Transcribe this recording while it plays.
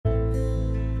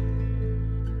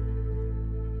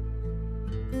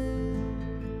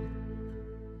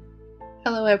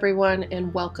Hello, everyone,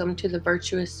 and welcome to the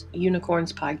Virtuous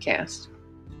Unicorns podcast.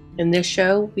 In this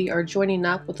show, we are joining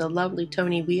up with the lovely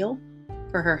Toni Weel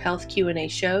for her health Q&A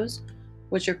shows,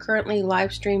 which are currently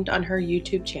live streamed on her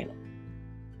YouTube channel.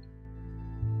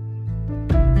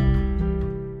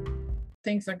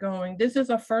 Things are going. This is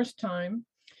our first time.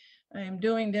 I am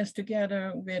doing this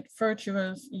together with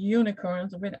Virtuous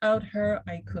Unicorns. Without her,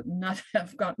 I could not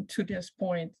have gotten to this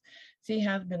point. She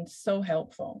has been so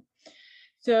helpful.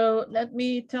 So let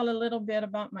me tell a little bit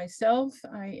about myself.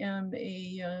 I am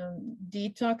a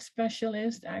detox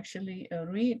specialist, actually a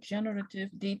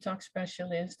regenerative detox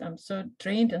specialist. I'm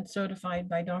trained and certified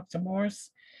by Dr.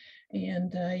 Morse,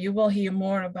 and you will hear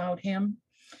more about him.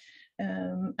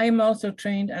 I'm also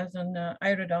trained as an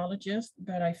iridologist,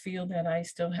 but I feel that I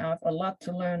still have a lot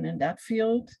to learn in that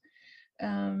field.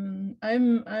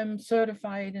 I'm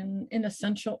certified in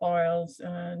essential oils,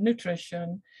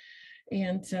 nutrition,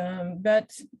 and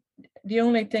but the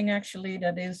only thing actually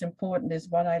that is important is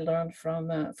what I learned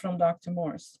from Dr.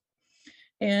 Morse.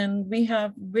 And we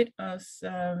have with us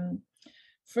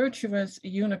Virtuous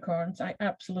Unicorns. I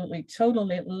absolutely,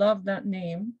 totally love that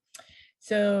name.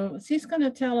 So she's going to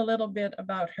tell a little bit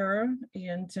about her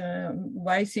and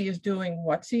why she is doing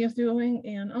what she is doing,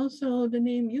 and also the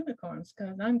name unicorns,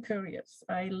 because I'm curious.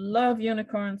 I love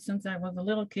unicorns since I was a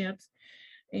little kid,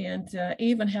 and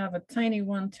even have a tiny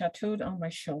one tattooed on my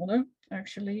shoulder,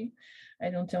 actually. I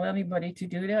don't tell anybody to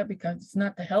do that because it's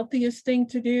not the healthiest thing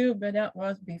to do, but that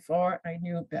was before I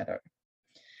knew better.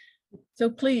 So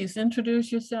please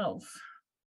introduce yourself.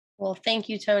 Well, thank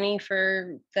you, Toni,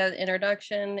 for that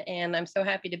introduction, and I'm so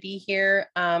happy to be here.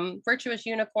 Virtuous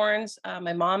Unicorns,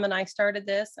 my mom and I started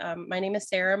this. My name is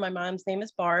Sarah, my mom's name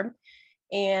is Barb,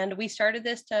 and we started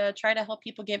this to try to help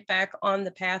people get back on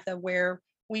the path of where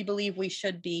we believe we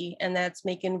should be, and that's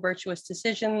making virtuous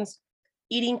decisions,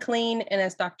 eating clean, and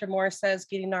as Dr. Morris says,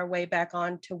 getting our way back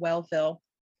on to Wellville.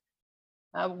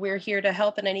 We're here to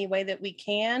help in any way that we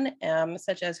can,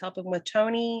 such as helping with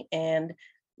Toni and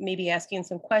maybe asking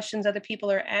some questions other people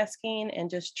are asking, and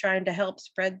just trying to help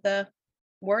spread the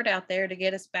word out there to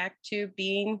get us back to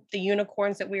being the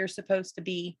unicorns that we are supposed to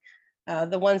be,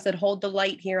 the ones that hold the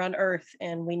light here on earth,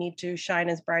 and we need to shine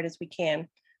as bright as we can.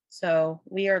 So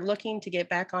we are looking to get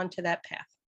back onto that path.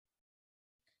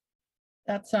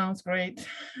 That sounds great.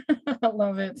 I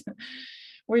love it.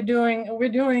 We're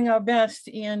doing our best,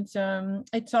 and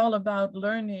it's all about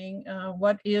learning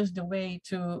what is the way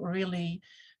to really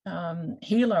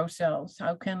heal ourselves.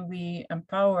 How can we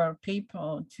empower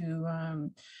people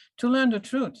to learn the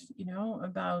truth,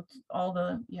 about all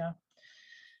the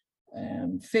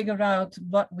figure out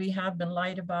what we have been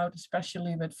lied about,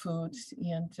 especially with foods,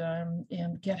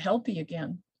 and get healthy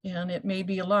again. And it may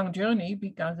be a long journey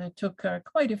because it took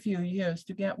quite a few years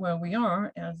to get where we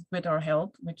are as with our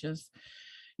health, which is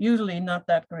usually not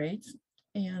that great,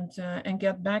 and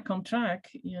get back on track.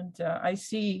 And I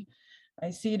see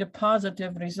the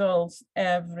positive results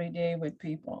every day with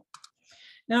people.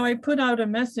 Now, I put out a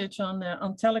message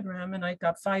on Telegram, and I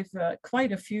got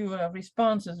quite a few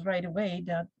responses right away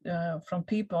that from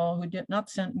people who did not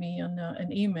send me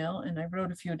an email, and I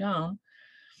wrote a few down.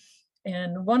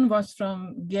 And one was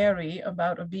from Gary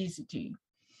about obesity.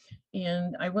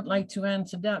 And I would like to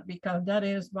answer that because that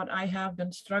is what I have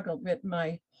been struggled with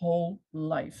my whole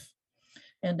life.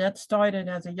 And that started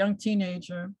as a young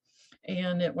teenager.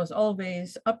 And it was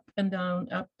always up and down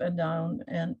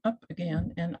and up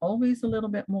again, and always a little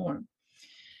bit more.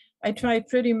 I tried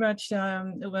pretty much,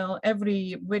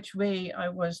 every which way I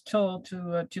was told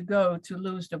to go to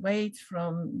lose the weight,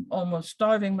 from almost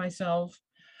starving myself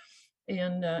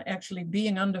and actually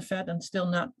being underfed and still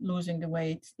not losing the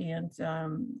weight. And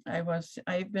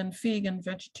I've been vegan,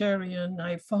 vegetarian.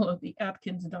 I followed the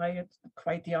Atkins diet,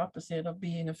 quite the opposite of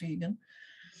being a vegan.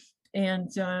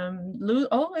 And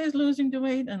always losing the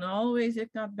weight, and always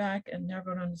it got back, and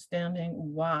never understanding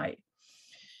why.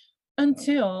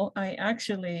 Until I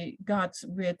actually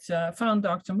found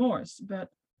Dr. Morse. But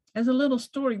as a little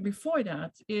story before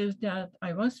that is that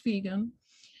I was vegan,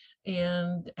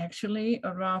 and actually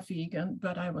a raw vegan,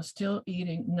 but I was still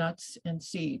eating nuts and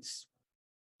seeds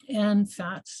and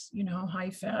fats,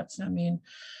 high fats. I mean,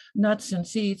 nuts and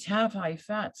seeds have high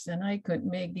fats, and I could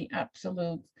make the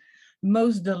absolute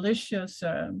most delicious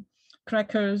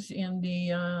crackers in the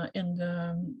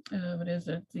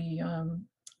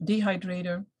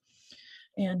dehydrator,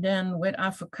 and then with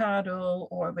avocado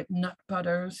or with nut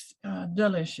butters,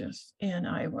 delicious. And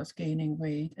I was gaining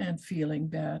weight and feeling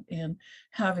bad and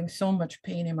having so much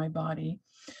pain in my body.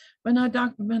 When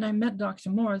I met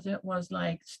Dr. Morse, it was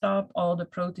like, stop all the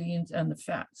proteins and the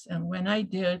fats. And when I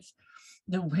did,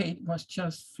 the weight was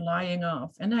just flying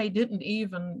off. And I didn't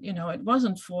even, it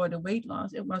wasn't for the weight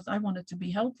loss. It was, I wanted to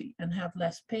be healthy and have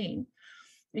less pain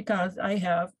because I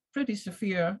have pretty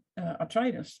severe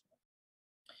arthritis.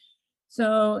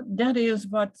 So that is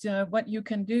what you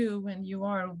can do when you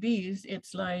are obese.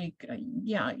 It's like,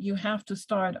 yeah, you have to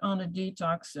start on a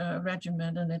detox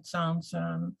regimen, and it sounds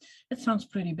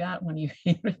pretty bad when you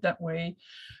hear it that way,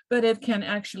 but it can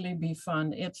actually be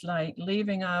fun. It's like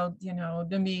leaving out,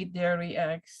 the meat, dairy,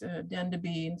 eggs, then the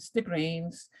beans, the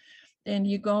grains, then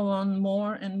you go on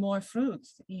more and more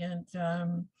fruits. And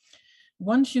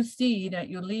once you see that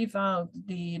you leave out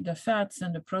the fats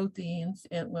and the proteins,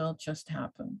 it will just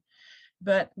happen.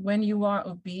 But when you are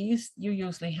obese, you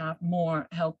usually have more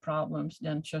health problems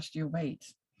than just your weight.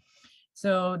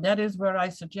 So that is where I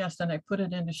suggest, and I put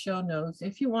it in the show notes,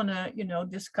 if you want to,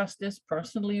 discuss this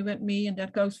personally with me, and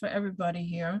that goes for everybody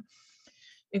here.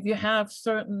 If you have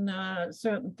certain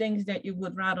things that you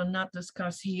would rather not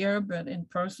discuss here, but in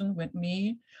person with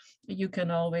me, you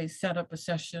can always set up a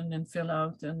session and fill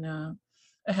out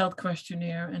a health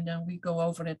questionnaire, and then we go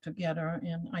over it together,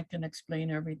 and I can explain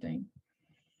everything.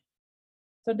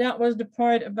 So that was the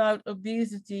part about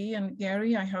obesity. And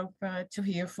Gary, I hope to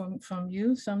hear from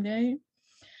you someday.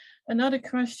 Another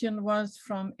question was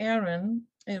from Aaron.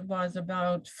 It was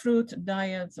about fruit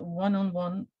diets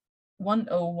 101,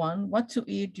 what to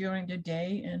eat during the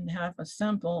day, and have a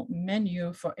sample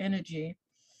menu for energy.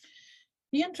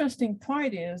 The interesting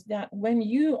part is that when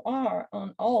you are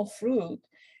on all fruit,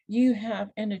 you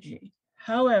have energy.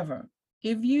 However,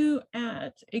 if you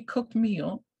add a cooked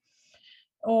meal,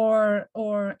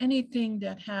 or anything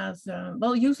that has,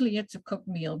 well, usually it's a cooked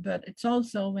meal, but it's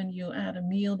also when you add a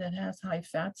meal that has high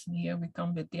fats, and here we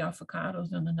come with the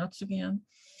avocados and the nuts again,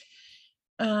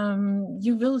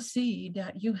 you will see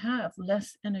that you have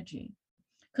less energy.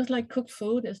 Because like cooked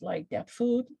food is like that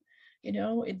food,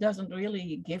 it doesn't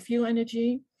really give you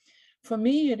energy. For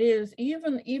me, it is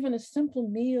even a simple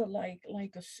meal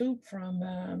like a soup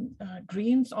from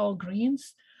greens, all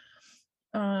greens.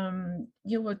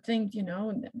 You would think,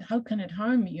 how can it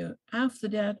harm you? After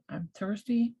that, I'm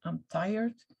thirsty, I'm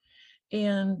tired.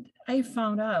 And I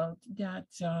found out that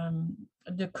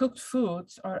the cooked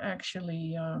foods are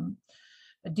actually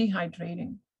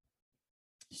dehydrating.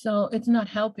 So it's not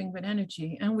helping with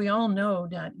energy. And we all know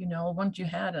that, once you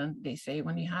had, they say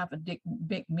when you have a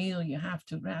big meal, you have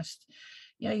to rest.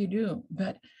 Yeah, you do.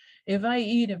 But if I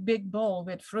eat a big bowl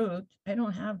with fruit, I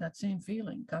don't have that same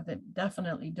feeling, because it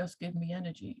definitely does give me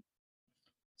energy.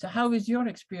 So how is your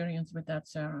experience with that,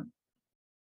 Sarah?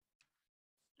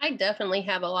 I definitely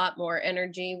have a lot more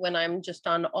energy when I'm just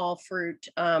on all fruit,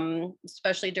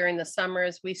 especially during the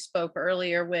summers. We spoke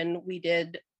earlier when we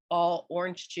did all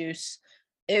orange juice.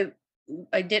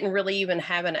 I didn't really even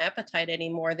have an appetite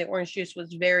anymore. The orange juice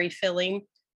was very filling.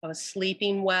 I was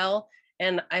sleeping well,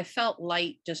 and I felt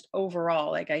light just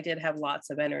overall. Like I did have lots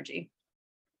of energy.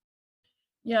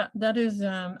 Yeah, that is,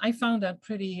 I found that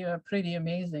pretty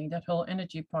amazing, that whole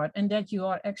energy part, and that you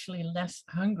are actually less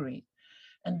hungry.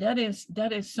 And that is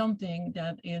something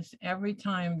that is every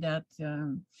time that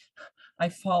I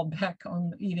fall back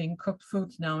on eating cooked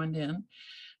foods now and then,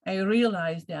 I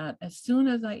realize that as soon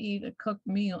as I eat a cooked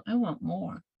meal, I want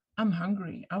more. I'm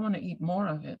hungry. I want to eat more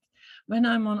of it. When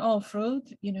I'm on all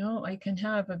fruit, I can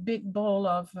have a big bowl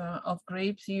of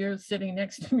grapes here sitting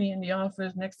next to me in the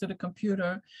office, next to the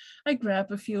computer. I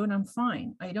grab a few and I'm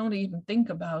fine. I don't even think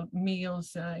about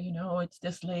meals. It's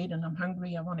this late and I'm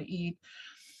hungry. I want to eat.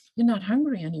 You're not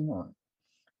hungry anymore,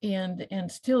 and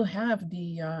still have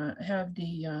the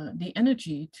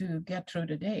energy to get through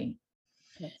the day.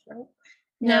 That's right.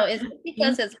 Now, Now, is it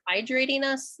because it's hydrating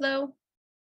us though?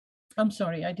 I'm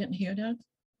sorry, I didn't hear that.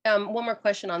 One more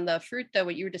question on the fruit though,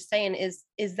 what you were just saying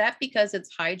is that because it's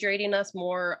hydrating us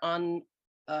more on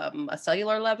a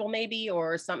cellular level maybe,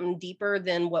 or something deeper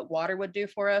than what water would do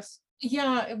for us?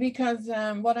 Yeah, because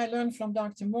what I learned from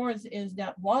Dr. Morse is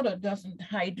that water doesn't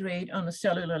hydrate on a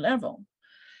cellular level,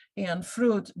 and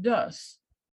fruit does.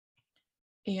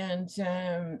 And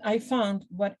I found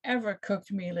whatever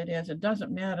cooked meal it is, it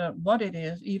doesn't matter what it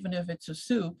is, even if it's a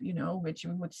soup, which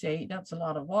we would say that's a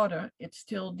lot of water, it's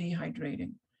still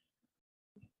dehydrating.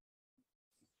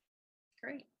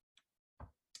 Great.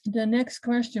 The next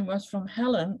question was from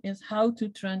Helen, is how to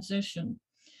transition.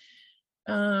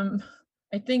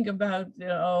 I think about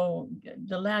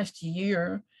the last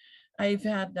year, I've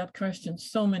had that question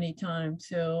so many times,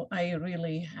 so I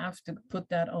really have to put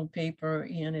that on paper.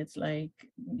 And it's like,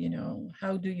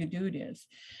 how do you do this?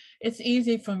 It's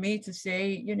easy for me to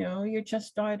say, you just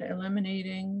start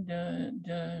eliminating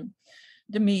the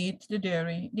meat, the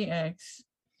dairy, the eggs.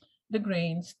 the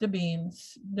grains, the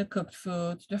beans, the cooked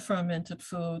food, the fermented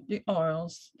food, the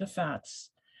oils, the fats.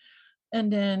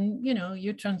 And then,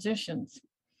 you transitions.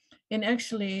 And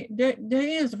actually there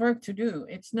is work to do.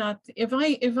 It's not, if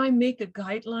I make a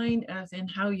guideline as in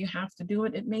how you have to do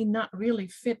it, it may not really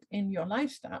fit in your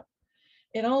lifestyle.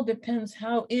 It all depends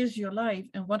how is your life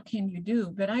and what can you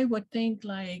do. But I would think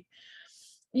like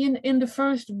in the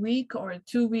first week or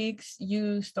 2 weeks,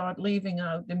 you start leaving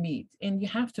out the meat, and you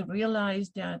have to realize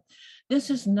that this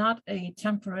is not a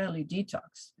temporary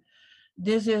detox.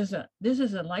 This is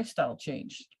a lifestyle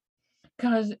change.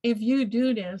 Because if you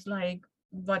do this, like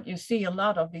what you see a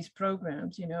lot of these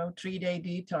programs, 3-day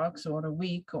detox or a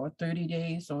week or 30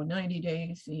 days or 90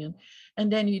 days. And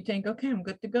then you think, okay, I'm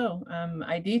good to go.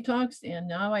 I detoxed and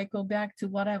now I go back to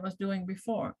what I was doing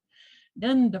before.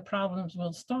 Then the problems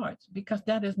will start, because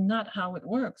that is not how it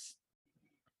works.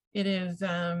 It is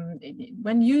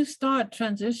when you start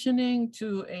transitioning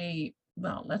to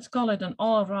well, let's call it an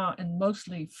all raw and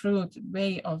mostly fruit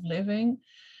way of living,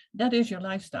 that is your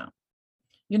lifestyle.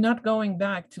 You're not going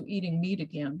back to eating meat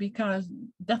again, because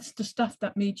that's the stuff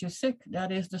that made you sick.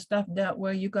 That is the stuff that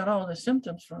where you got all the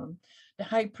symptoms from, the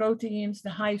high proteins, the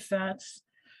high fats,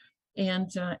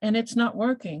 and it's not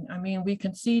working. I mean, we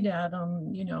can see that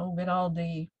with all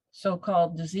the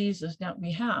so-called diseases that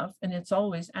we have, and it's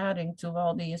always adding to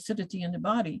all the acidity in the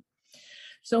body.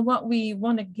 So what we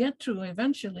want to get through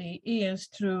eventually is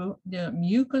through the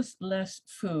mucus-less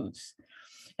foods.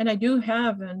 And I do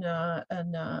have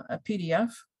a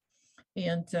PDF,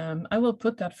 and I will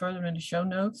put that further in the show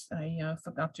notes. I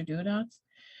forgot to do that.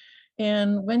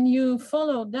 And when you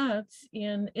follow that,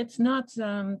 and it's not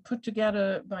put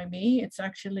together by me, it's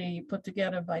actually put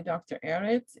together by Dr.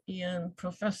 Eric and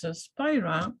Professor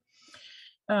Spira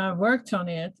worked on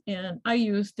it. And I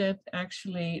used it,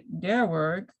 actually, their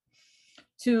work,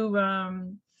 to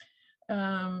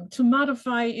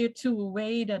modify it to a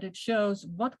way that it shows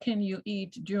what can you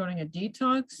eat during a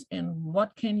detox and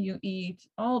what can you eat,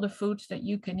 all the foods that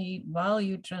you can eat while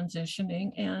you're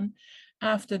transitioning and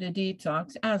after the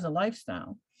detox as a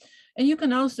lifestyle. And you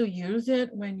can also use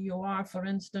it when you are, for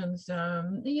instance,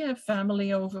 you have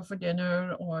family over for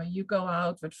dinner, or you go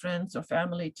out with friends or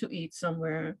family to eat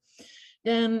somewhere.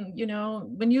 Then,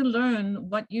 when you learn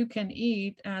what you can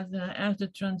eat as a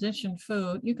transition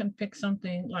food, you can pick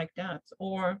something like that,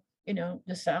 or,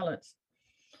 the salads.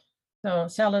 So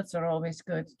salads are always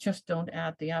good. Just don't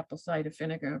add the apple cider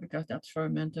vinegar, because that's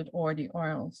fermented, or the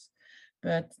oils.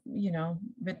 But,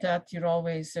 with that, you're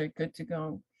always good to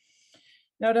go.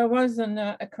 Now, there was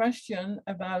a question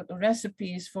about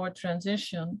recipes for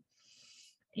transition.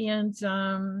 And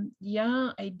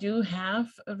yeah, I do have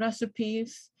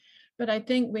recipes, but I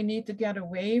think we need to get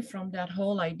away from that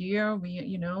whole idea.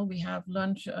 We have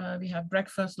lunch, we have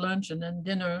breakfast, lunch, and then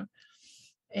dinner.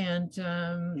 And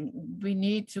we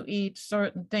need to eat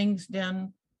certain things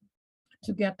then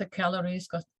to get the calories,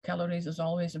 because calories is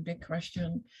always a big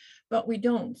question, but we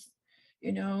don't.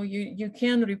 You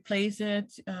can replace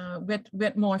it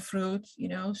with more fruit.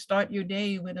 Start your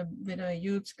day with a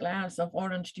huge glass of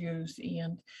orange juice,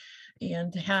 and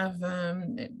have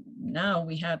now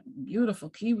we have beautiful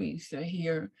kiwis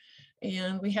here,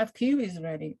 and we have kiwis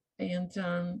ready. And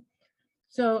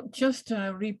so just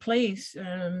replace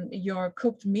your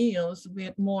cooked meals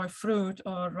with more fruit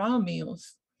or raw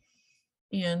meals.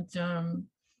 And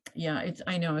yeah,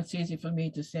 I know it's easy for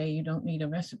me to say you don't need a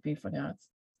recipe for that,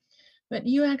 but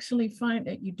you actually find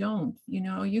that you don't.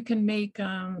 You can make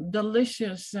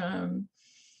delicious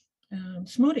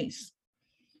smoothies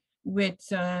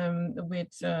with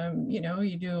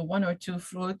you do 1 or 2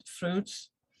 fruits,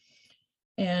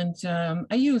 and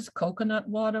I use coconut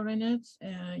water in it.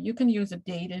 You can use a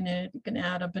date in it. You can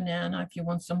add a banana if you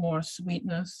want some more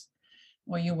sweetness,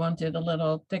 or you want it a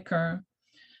little thicker.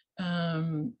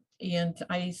 And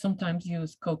I sometimes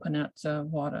use coconut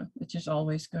water, which is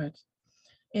always good.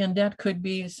 And that could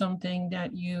be something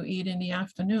that you eat in the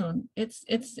afternoon.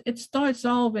 It starts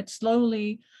all with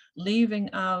slowly leaving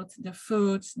out the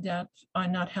foods that are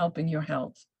not helping your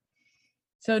health.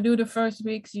 So do the first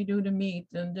weeks, you do the meat,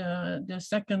 and the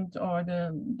second or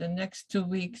the next 2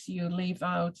 weeks, you leave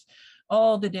out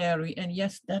all the dairy. And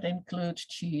yes, that includes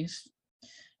cheese.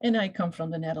 And I come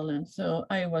from the Netherlands, so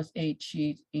I was a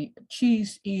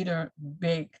cheese eater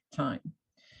big time.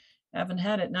 I haven't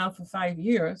had it now for 5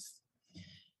 years.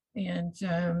 And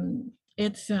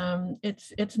it's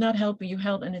not helping you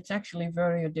health, and it's actually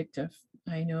very addictive.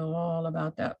 I know all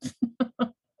about that.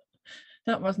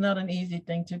 That was not an easy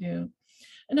thing to do.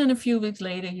 And then a few weeks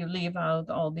later, you leave out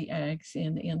all the eggs,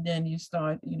 and then you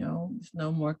start, there's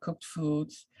no more cooked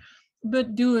foods.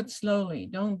 but do it slowly.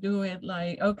 Don't do it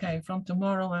like, okay, from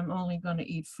tomorrow I'm only going to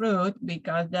eat fruit,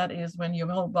 because that is when your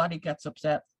whole body gets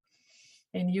upset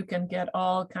and you can get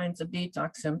all kinds of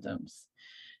detox symptoms.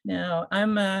 Now,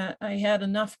 I had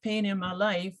enough pain in my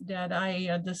life that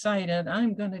I decided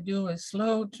I'm going to do a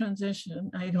slow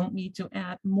transition. I don't need to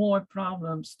add more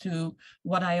problems to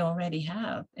what I already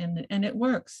have. And it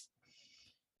works.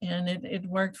 And it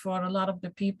worked for a lot of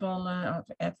the people,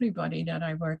 everybody that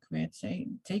I work with, say,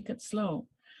 take it slow.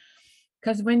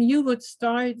 Because when you would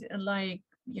start like,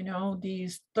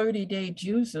 these 30-day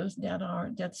juices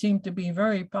that seem to be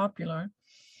very popular,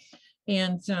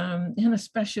 and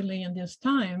especially in this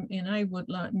time, and I would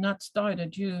not start a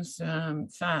juice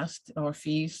fast or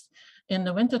feast in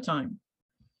the wintertime,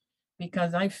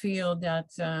 because I feel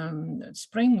that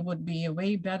spring would be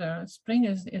way better. Spring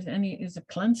is a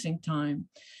cleansing time,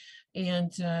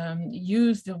 and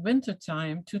use the winter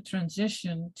time to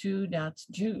transition to that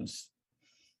juice.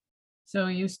 So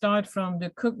you start from the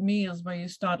cooked meals where you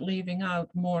start leaving out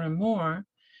more and more,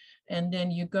 and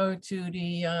then you go to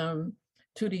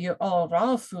the all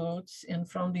raw foods, and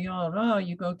from the all raw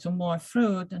you go to more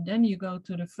fruit, and then you go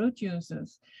to the fruit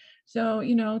juices. So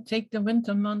take the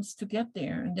winter months to get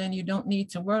there, and then you don't need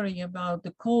to worry about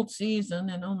the cold season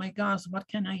and, oh my gosh, what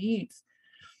can I eat?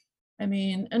 I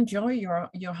mean, enjoy your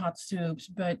hot soups,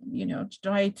 but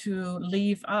try to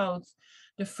leave out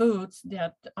the foods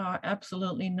that are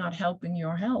absolutely not helping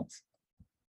your health.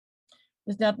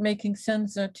 Is that making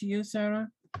sense to you, Sarah?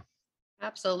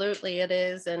 Absolutely, it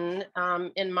is. And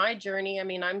in my journey, I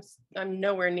mean, I'm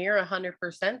nowhere near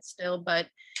 100% still, but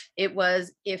it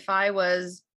was, if I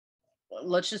was,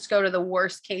 let's just go to the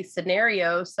worst case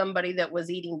scenario, somebody that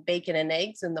was eating bacon and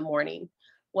eggs in the morning.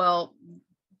 Well,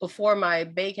 before my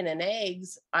bacon and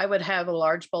eggs, I would have a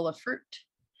large bowl of fruit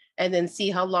and then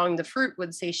see how long the fruit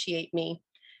would satiate me.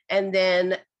 And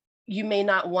then you may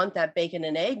not want that bacon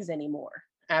and eggs anymore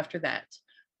after that.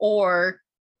 Or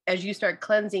as you start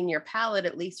cleansing your palate,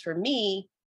 at least for me,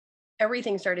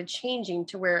 everything started changing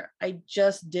to where I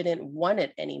just didn't want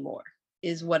it anymore,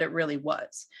 is what it really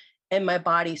was. And my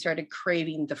body started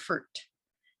craving the fruit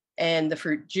and the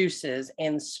fruit juices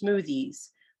and smoothies.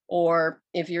 Or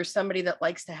if you're somebody that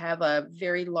likes to have a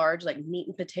very large, like, meat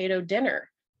and potato dinner,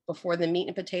 before the meat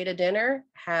and potato dinner,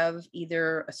 have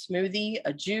either a smoothie,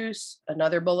 a juice,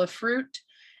 another bowl of fruit,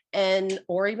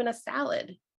 or even a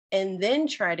salad, and then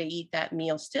try to eat that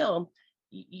meal still.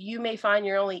 You may find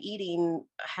you're only eating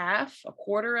half, a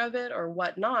quarter of it, or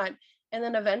whatnot, and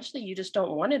then eventually you just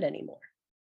don't want it anymore.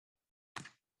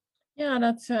 Yeah,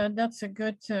 that's a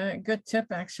good tip,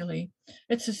 actually.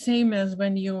 It's the same as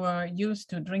when you are used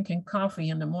to drinking coffee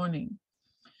in the morning,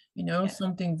 Yeah.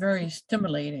 something very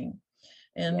stimulating.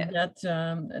 And Yeah.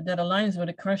 that aligns with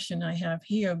a question I have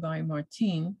here by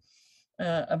Martine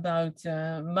about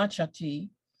matcha tea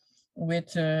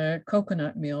with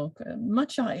coconut milk.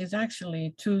 Matcha is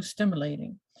actually too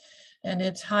stimulating, and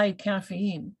it's high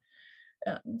caffeine.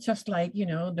 Just like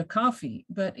the coffee.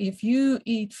 But if you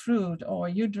eat fruit or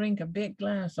you drink a big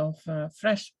glass of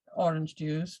fresh orange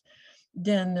juice,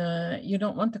 then you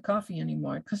don't want the coffee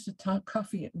anymore, because the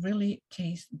coffee really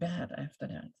tastes bad after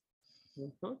that.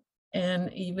 Mm-hmm.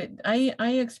 And even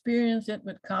I experienced it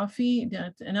with coffee,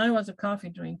 and I was a coffee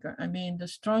drinker. I mean, the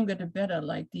stronger the better,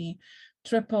 like the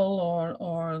triple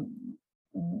or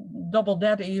double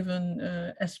that even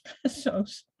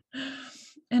espressos.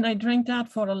 And I drank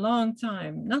that for a long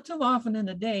time, not too often in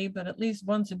a day, but at least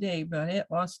once a day, but it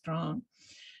was strong.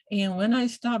 And when I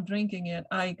stopped drinking it,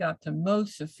 I got the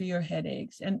most severe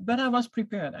headaches. But I was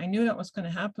prepared. I knew that was going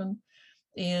to happen.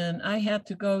 And I had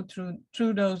to go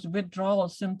through those withdrawal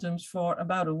symptoms for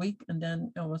about a week, and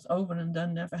then it was over, and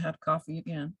then never had coffee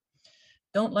again.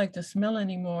 Don't like the smell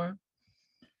anymore.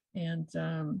 And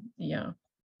yeah.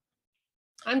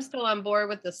 I'm still on board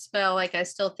with the smell. Like, I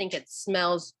still think it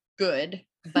smells good,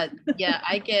 but yeah,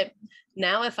 I get,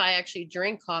 now if I actually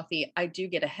drink coffee, I do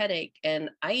get a headache. And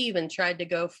I even tried to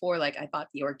go for, like, I bought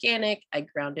the organic, I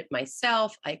ground it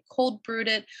myself, I cold brewed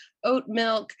it, oat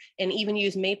milk, and even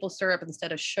use maple syrup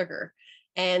instead of sugar.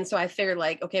 And so I figured,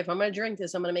 like, okay, if I'm going to drink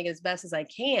this, I'm going to make it as best as I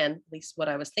can, at least what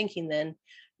I was thinking then.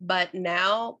 But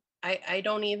now I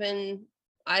don't even,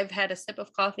 I've had a sip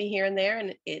of coffee here and there,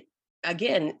 and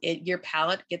your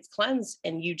palate gets cleansed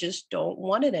and you just don't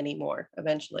want it anymore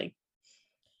eventually.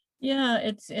 Yeah,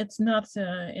 it's not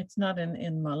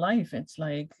in my life. It's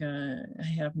like I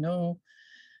have not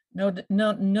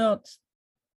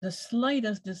the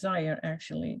slightest desire,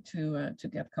 actually, to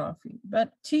get coffee.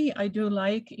 But tea I do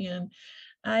like, and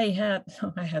I had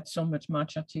I had so much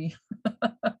matcha tea.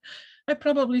 I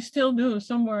probably still do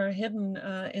somewhere hidden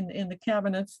in the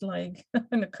cabinets, like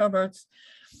in the cupboards,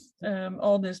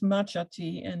 all this matcha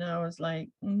tea. And I was like,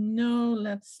 no,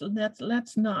 let's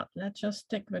not. Let's just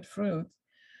stick with fruit.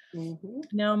 Mhm.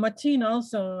 Now, Martine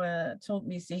also told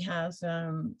me she has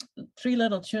 3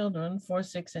 little children, 4,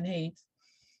 6, and 8.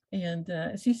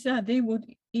 And she said they would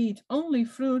eat only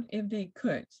fruit if they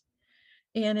could.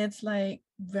 And it's like,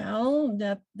 well,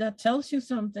 that tells you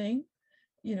something,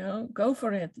 go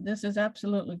for it. This is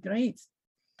absolutely great.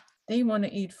 They want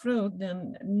to eat fruit,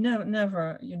 then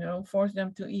never, force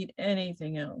them to eat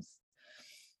anything else.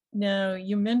 Now,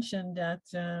 you mentioned that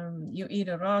you eat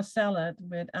a raw salad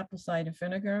with apple cider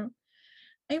vinegar.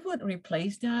 I would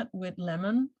replace that with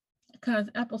lemon because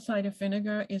apple cider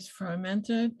vinegar is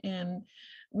fermented, and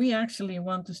we actually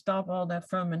want to stop all that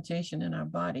fermentation in our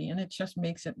body, and it just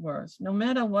makes it worse. No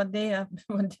matter what they have,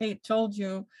 what they told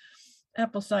you,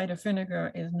 apple cider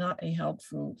vinegar is not a health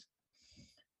food.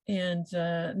 And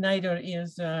neither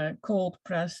is cold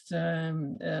pressed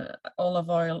olive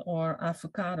oil or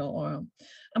avocado oil.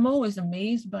 I'm always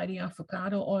amazed by the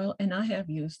avocado oil, and I have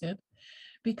used it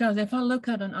because if I look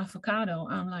at an avocado,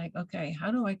 I'm like, okay,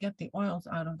 how do I get the oils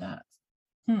out of that?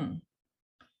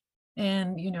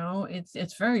 And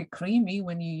it's very creamy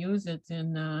when you use it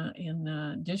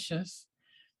in dishes.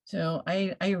 So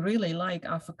I really like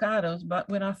avocados, but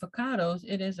with avocados,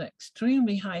 it is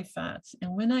extremely high fats.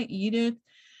 And when I eat it,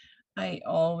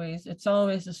 it's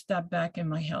always a step back in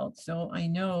my health. So I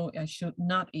know I should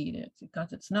not eat it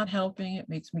because it's not helping. It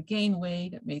makes me gain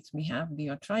weight. It makes me have the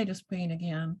arthritis pain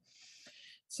again.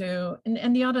 So,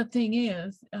 and the other thing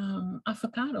is,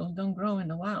 avocados don't grow in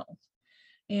the wild.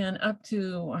 And up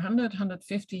to 100,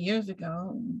 150 years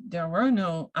ago, there were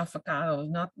no avocados,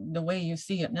 not the way you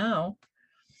see it now.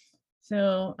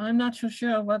 So I'm not so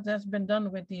sure what has been done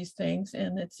with these things.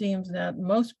 And it seems that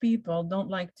most people don't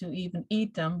like to even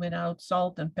eat them without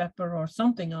salt and pepper or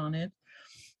something on it,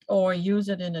 or use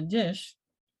it in a dish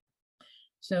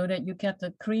so that you get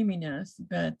the creaminess.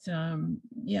 But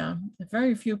yeah,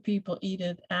 very few people eat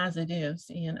it as it is.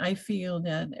 And I feel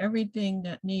that everything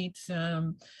that needs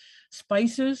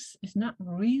spices is not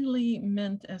really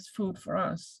meant as food for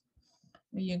us.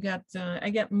 I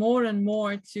get more and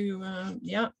more to,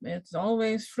 yeah, it's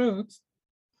always fruit.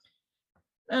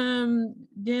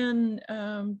 Then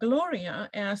Gloria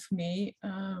asked me,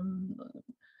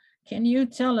 can you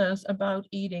tell us about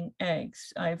eating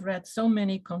eggs? I've read so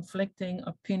many conflicting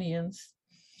opinions.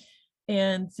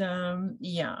 And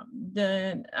yeah,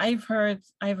 I've heard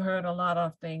a lot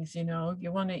of things. If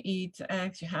you want to eat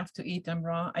eggs, you have to eat them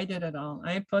raw. I did it all.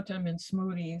 I put them in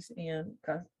smoothies, and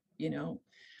because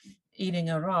eating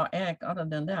a raw egg, other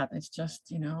than that, it's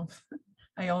just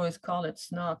I always call it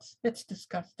snot. It's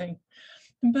disgusting,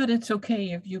 but it's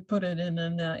okay if you put it in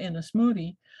a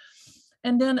smoothie.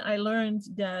 And then I learned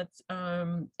that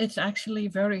it's actually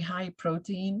very high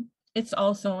protein. It's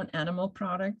also an animal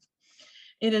product.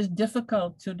 It is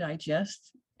difficult to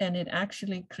digest, and it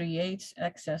actually creates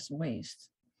excess waste.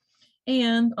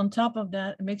 And on top of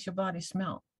that, it makes your body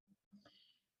smell.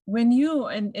 When you,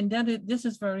 and then this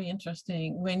is very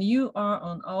interesting, when you are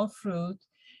on all fruit,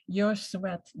 your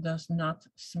sweat does not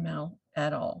smell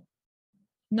at all.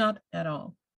 Not at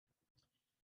all.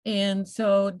 And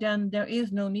so then there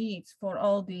is no need for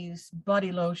all these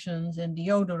body lotions and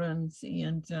deodorants,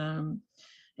 and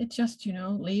it just,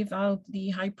 leave out the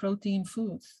high protein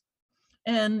foods.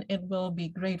 And it will be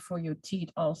great for your teeth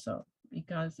also,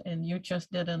 because, and you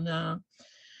just did a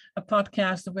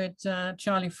podcast with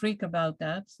Charlie Freak about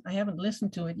that. I haven't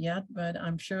listened to it yet, but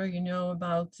I'm sure you know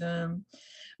about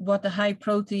what the high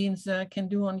proteins can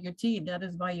do on your teeth. That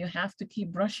is why you have to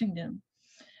keep brushing them.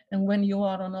 And when you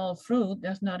are on all fruit,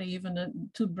 there's not even a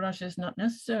toothbrush is not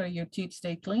necessary. Your teeth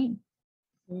stay clean.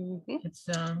 Mhm.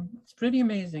 It's pretty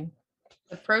amazing.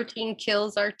 The protein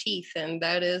kills our teeth, and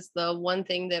that is the one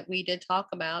thing that we did talk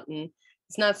about. And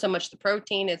it's not so much the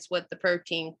protein, it's what the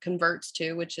protein converts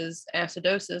to, which is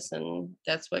acidosis, and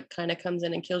that's what kind of comes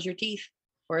in and kills your teeth.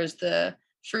 Whereas the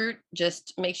fruit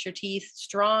just makes your teeth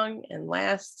strong and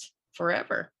last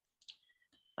forever.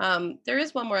 There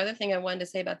is one more other thing I wanted to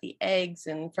say about the eggs.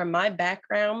 And from my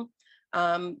background,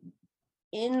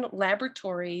 in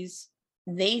laboratories,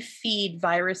 they feed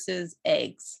viruses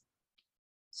eggs.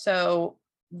 So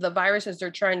the viruses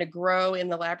they're trying to grow in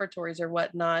the laboratories or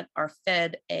whatnot are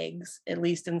fed eggs, at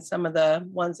least in some of the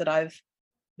ones that I've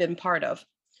been part of,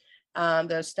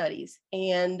 those studies.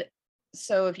 And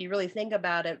so if you really think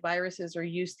about it, viruses are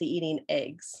used to eating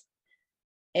eggs.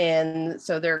 And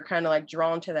so they're kind of like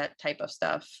drawn to that type of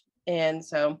stuff. And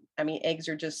so, I mean, eggs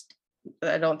are just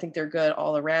I don't think they're good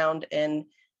all around. And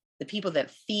the people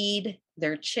that feed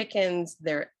their chickens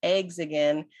their eggs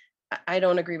again, I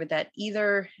don't agree with that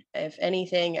either. If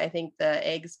anything, I think the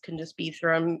eggs can just be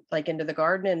thrown like into the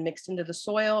garden and mixed into the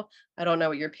soil. I don't know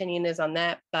what your opinion is on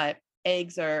that, but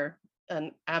eggs are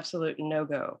an absolute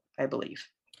no-go, I believe.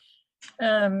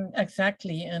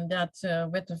 Exactly, and that's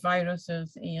with the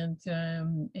viruses and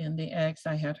the eggs.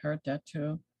 I had heard that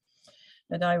too.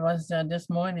 That I was this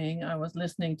morning, I was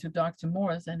listening to Dr.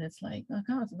 Morris, and it's like, oh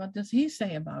God, what does he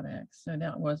say about eggs? So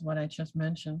that was what I just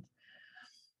mentioned.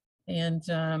 And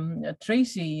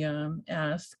Tracy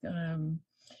asked,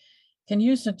 can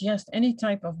you suggest any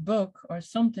type of book or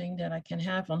something that I can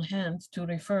have on hand to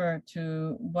refer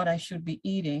to what I should be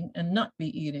eating and not be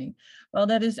eating? Well,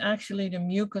 that is actually the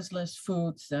mucusless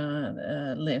foods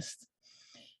list.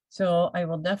 So I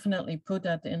will definitely put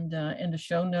that in the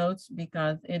show notes,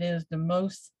 because it is the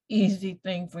most easy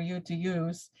thing for you to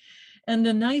use. And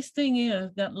the nice thing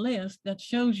is that list that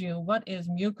shows you what is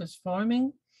mucus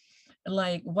forming,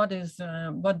 like what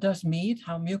does meat,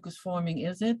 how mucus forming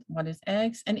is it, what is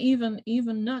eggs, and even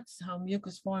nuts, how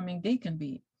mucus forming they can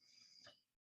be.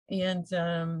 And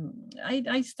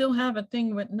I still have a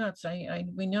thing with nuts.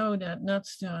 We know that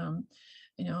nuts,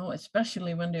 you know,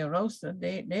 especially when they're roasted,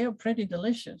 they are pretty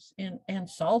delicious, and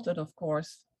salted, of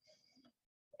course.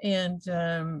 And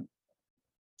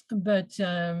but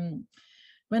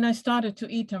when I started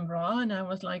to eat them raw, and I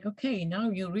was like, okay, now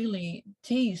you really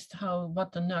taste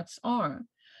what the nuts are.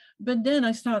 But then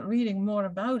I start reading more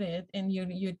about it, and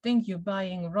you think you're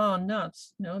buying raw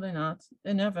nuts. No, they're not.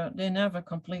 They're never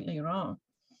completely raw.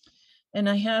 And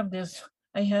I have this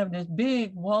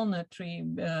big walnut tree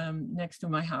next to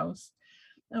my house.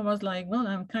 I was like, well,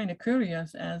 I'm kind of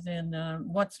curious as in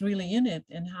what's really in it,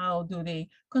 and how do they,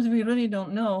 because we really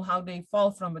don't know how they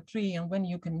fall from a tree and when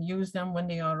you can use them when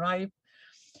they are ripe.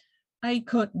 I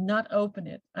could not open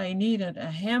it. I needed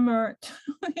a hammer to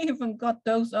even got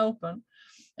those open.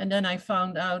 And then I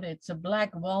found out it's a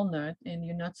black walnut, and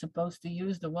you're not supposed to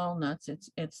use the walnuts.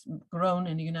 It's grown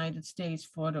in the United States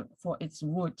for its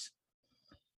wood.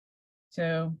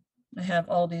 So I have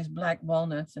all these black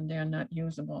walnuts, and they're not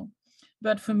usable.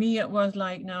 But for me, it was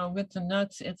like, now with the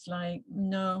nuts, it's like,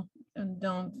 no, and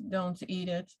don't eat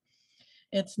it.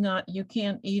 It's not, you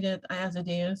can't eat it as it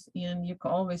is, and you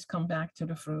can always come back to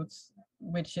the fruits,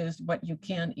 which is what you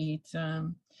can eat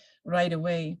right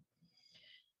away.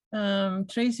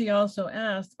 Tracy also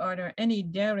asked, are there any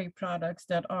dairy products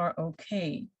that are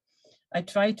okay? I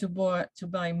try to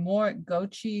buy more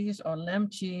goat cheese or lamb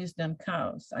cheese than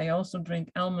cows. I also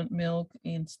drink almond milk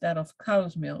instead of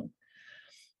cow's milk.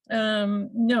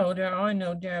 No, there are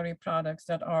no dairy products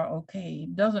that are okay.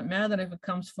 It doesn't matter if it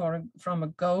comes from a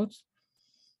goat.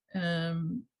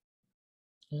 Lamb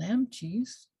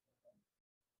cheese.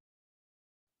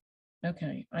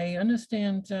 Okay, I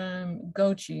understand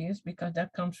goat cheese because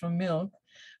that comes from milk,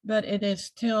 but it is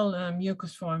still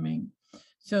mucus forming.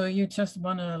 So you just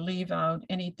want to leave out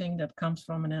anything that comes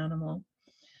from an animal.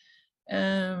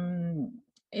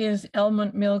 Is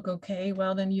almond milk okay?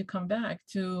 Well, then you come back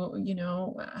to, you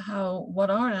know, what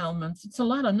are almonds? It's a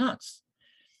lot of nuts.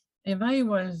 If I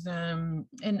was, and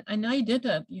I did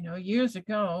that, you know, years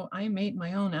ago, I made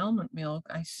my own almond milk.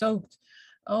 I soaked,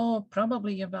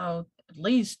 probably about at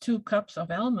least 2 cups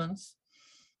of almonds.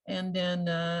 And then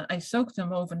I soaked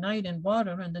them overnight in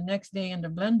water, and the next day in the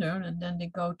blender, and then they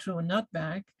go through a nut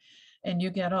bag, and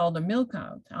you get all the milk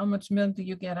out. How much milk do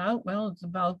you get out? Well, it's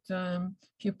about,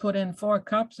 if you put in 4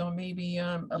 cups or maybe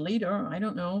a liter, I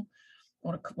don't know,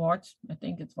 or a quart, I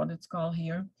think it's what it's called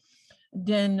here,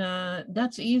 then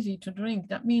that's easy to drink.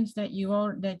 That means that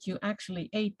you actually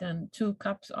ate then 2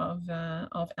 cups of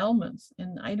almonds,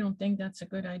 and I don't think that's a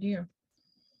good idea.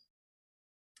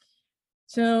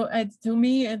 So to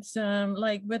me, it's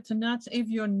like with the nuts, if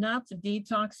you're not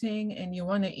detoxing and you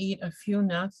want to eat a few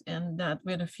nuts, and that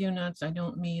with a few nuts, I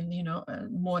don't mean, you know,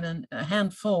 more than a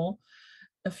handful.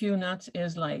 A few nuts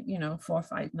is like, you know, 4 or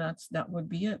 5 nuts, that would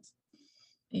be it.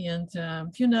 And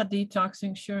if you're not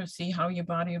detoxing, sure, see how your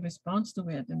body responds to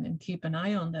it, and keep an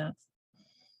eye on that.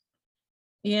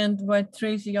 And what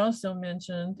Tracy also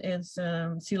mentioned is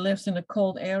she lives in a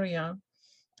cold area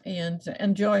and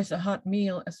enjoys a hot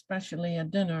meal, especially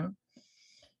at dinner.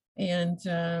 And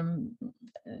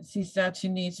she said she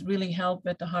needs really help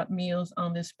with the hot meals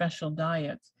on this special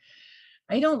diet.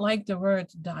 I don't like the word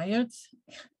diet,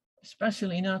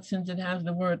 especially not since it has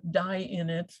the word die in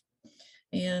it.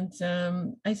 And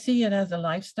I see it as a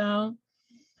lifestyle.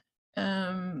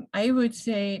 I would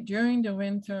say during the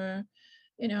winter,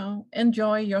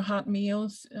 enjoy your hot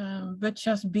meals, but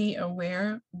just be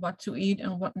aware what to eat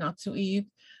and what not to eat.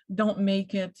 Don't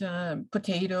make it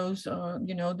potatoes, or,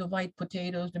 the white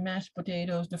potatoes, the mashed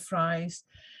potatoes, the fries.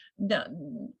 The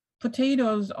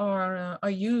potatoes are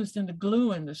used in the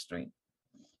glue industry.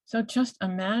 So just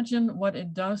imagine what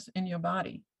it does in your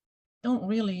body.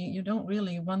 You don't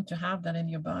really want to have that in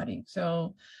your body.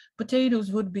 So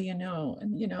potatoes would be a no.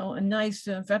 And, a nice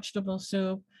vegetable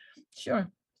soup, sure,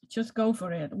 just go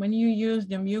for it. When you use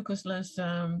the mucusless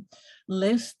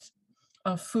list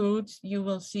of foods, you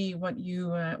will see what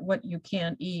you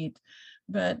can't eat.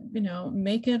 But,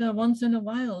 make it a once in a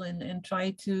while, and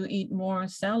try to eat more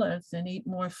salads and eat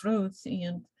more fruits,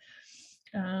 and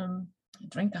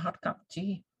drink a hot cup of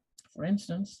tea, for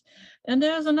instance. And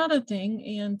there's another thing,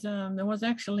 and there was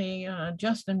actually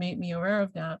Justin made me aware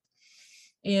of that,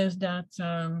 is that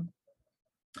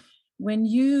when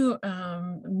you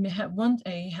want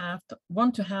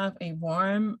to have a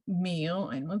warm meal,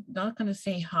 I'm not going to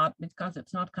say hot because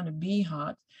it's not going to be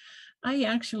hot. I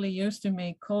actually used to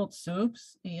make cold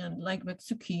soups, and like with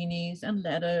zucchinis and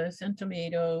lettuce and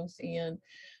tomatoes, and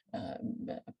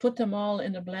put them all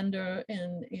in a blender,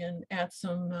 and add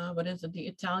some, the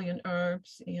Italian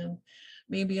herbs, and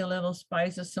maybe a little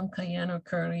spices, some cayenne or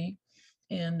curry,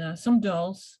 and some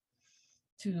dulse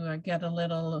to get a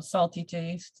little salty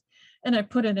taste. And I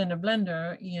put it in a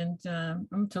blender, and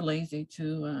I'm too lazy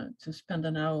to spend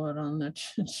an hour on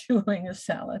chewing a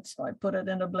salad, so I put it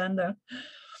in a blender.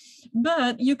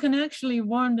 But you can actually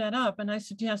warm that up, and I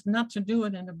suggest not to do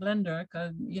it in the blender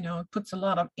because it puts a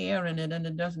lot of air in it and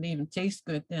it doesn't even taste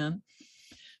good then.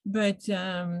 But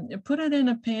put it in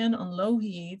a pan on low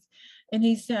heat, and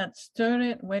he said stir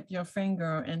it with your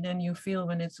finger, and then you feel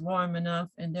when it's warm enough,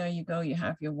 and there you go, you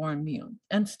have your warm meal,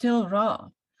 and still raw.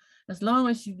 As long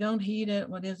as you don't heat it,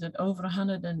 over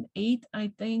 108,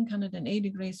 I think, 108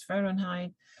 degrees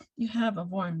Fahrenheit, you have a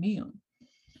warm meal.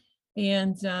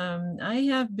 And I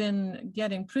have been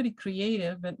getting pretty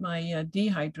creative with my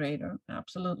dehydrator.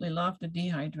 Absolutely love the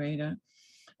dehydrator.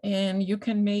 And you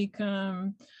can make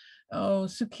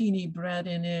zucchini bread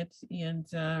in it. And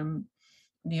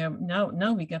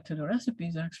now we get to the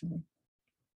recipes, actually.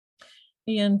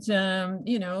 And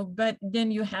but then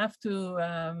you have to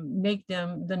make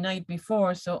them the night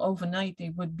before, so overnight they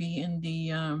would be in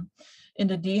the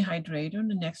dehydrator,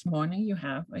 and the next morning you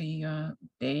have a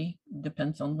day,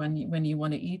 depends on when you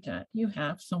want to eat that, you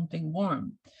have something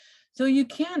warm. So you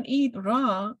can eat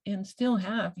raw and still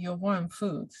have your warm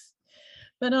foods.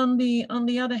 But on the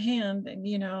other hand,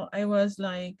 I was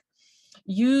like,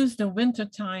 use the winter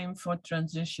time for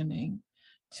transitioning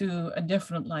to a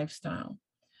different lifestyle.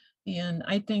 And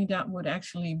I think that would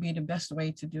actually be the best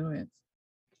way to do it.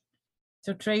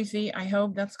 So Tracy, I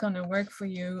hope that's going to work for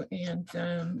you. And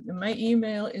my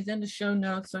email is in the show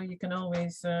notes, so you can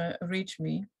always reach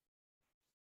me.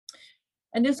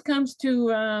 And this comes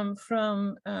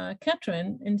from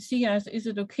Catherine, and she asks, is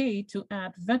it okay to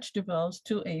add vegetables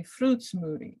to a fruit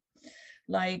smoothie,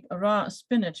 like raw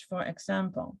spinach, for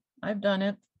example? I've done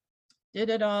it,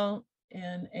 did it all,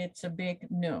 and it's a big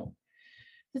no.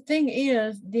 The thing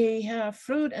is,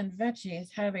 fruit and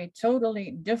veggies have a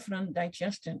totally different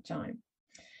digestion time.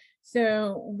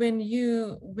 So when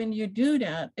you do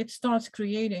that, it starts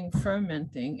creating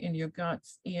fermenting in your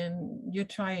guts, and you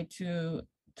try to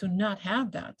not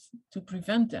have that, to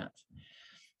prevent that.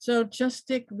 So just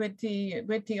stick with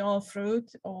the all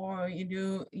fruit, or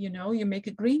you make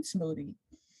a green smoothie,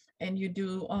 and you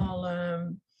do all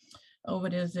the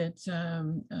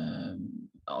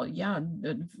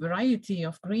variety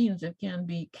of greens. It can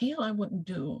be kale. I wouldn't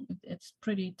do. It's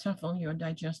pretty tough on your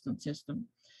digestion system.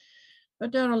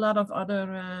 But there are a lot of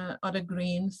other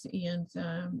greens, and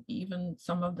even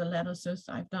some of the lettuces.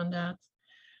 I've done that.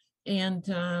 And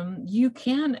you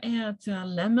can add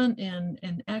lemon,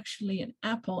 and actually an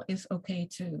apple is okay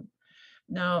too.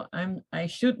 Now, I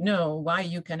should know why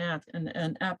you can add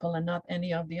an apple and not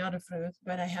any of the other fruits,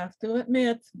 but I have to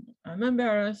admit, I'm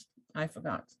embarrassed. I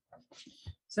forgot.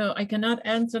 So I cannot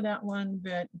answer that one,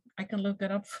 but I can look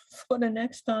it up for the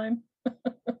next time.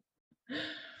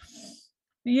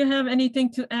 Do you have anything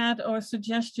to add or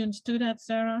suggestions to that,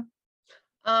 Sarah?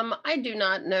 I do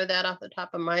not know that off the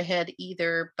top of my head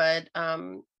either, but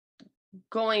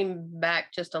going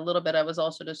back just a little bit, I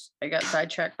got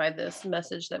sidetracked by this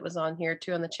message that was on here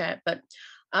too in the chat, but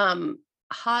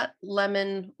hot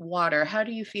lemon water, how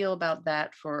do you feel about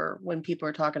that for when people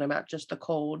are talking about just the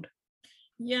cold?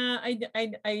 Yeah,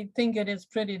 I think it is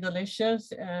pretty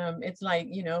delicious. It's like,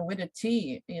 with a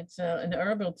tea, it's an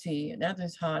herbal tea that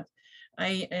is hot.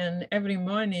 And every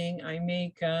morning I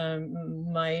make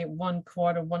my 1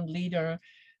 liter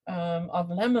of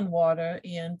lemon water.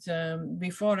 And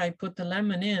before I put the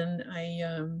lemon in,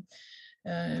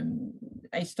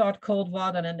 I start cold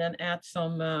water and then add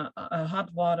some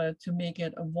hot water to make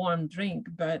it a warm drink.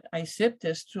 But I sip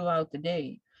this throughout the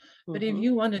day. But if Mhm.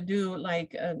 you want to do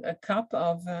like a cup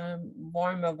of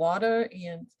warmer water,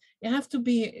 and you have to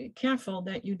be careful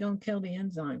that you don't kill the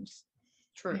enzymes.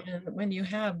 True. And when you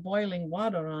have boiling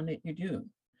water on it, you do.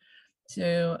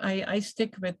 So I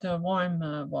stick with the warm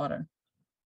water.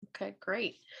 Okay,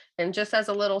 great. And just as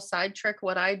a little side trick,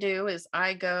 what I do is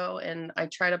I go and I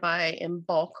try to buy in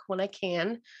bulk when I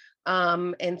can.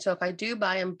 And so if I do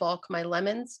buy in bulk my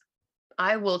lemons,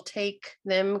 I will take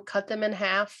them, cut them in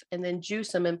half, and then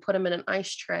juice them and put them in an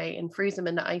ice tray and freeze them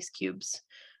into ice cubes.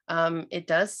 It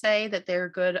does say that they're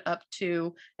good up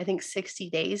to, I think, 60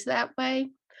 days that way.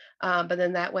 But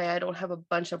then that way I don't have a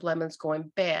bunch of lemons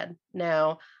going bad.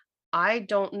 Now, I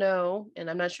don't know, and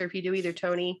I'm not sure if you do either,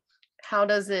 Tony. How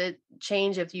does it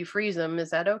change if you freeze them?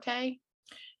 Is that okay?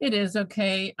 It is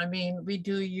okay. I mean, we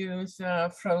do use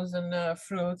frozen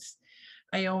fruits.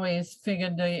 I always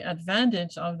figured the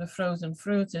advantage of the frozen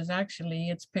fruits is actually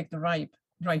it's picked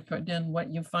riper than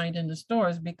what you find in the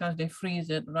stores because they freeze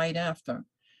it right after.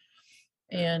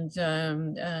 Sure. And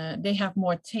they have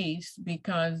more taste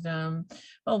because,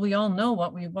 well, we all know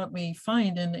what we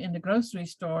find in the grocery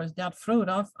stores. That fruit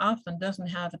often doesn't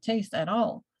have a taste at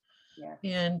all, Yeah.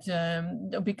 and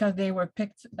because they were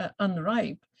picked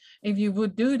unripe. If you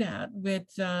would do that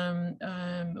with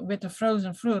the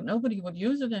frozen fruit, nobody would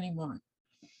use it anymore.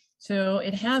 So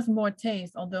it has more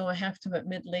taste, although I have to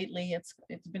admit lately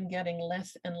it's been getting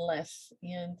less and less.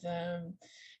 And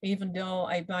even though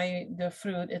I buy the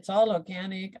fruit, it's all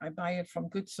organic. I buy it from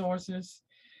good sources,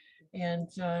 and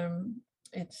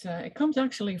it comes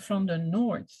actually from the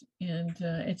north, and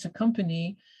it's a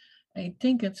company. I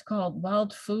think it's called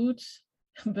Wild Foods,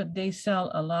 but they sell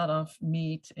a lot of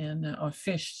meat and or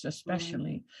fish Mm.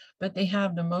 especially. But they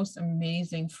have the most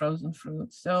amazing frozen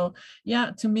fruits. So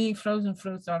yeah, to me, frozen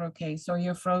fruits are okay. So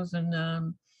your frozen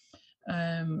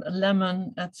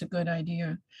lemon, that's a good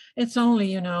idea. It's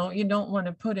only, you don't want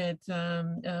to put it,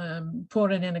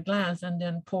 pour it in a glass and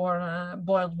then pour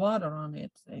boiled water on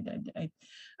it.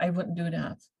 I wouldn't do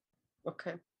that.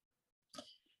 Okay.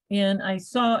 And I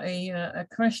saw a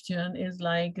question is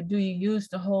like, do you use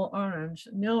the whole orange?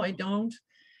 No, I don't.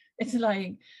 It's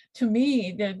like, to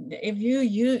me, that if you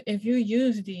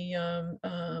use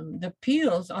the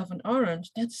peels of an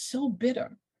orange, that's so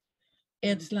bitter.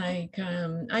 Mm. It's like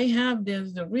I have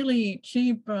this the really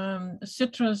cheap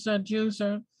citrus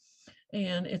juicer,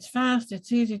 and it's fast,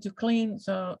 it's easy to clean.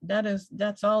 So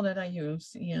that's all that I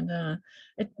use. And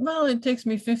it takes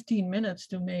me 15 minutes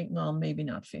to make, well, maybe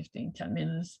not 15, 10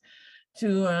 minutes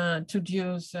to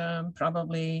juice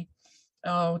probably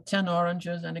 10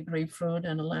 oranges and a grapefruit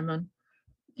and a lemon.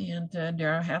 And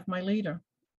there I have my liter.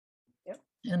 Yep.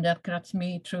 And that cuts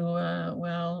me through,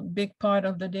 big part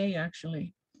of the day,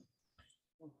 actually.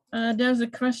 There's a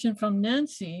question from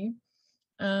Nancy.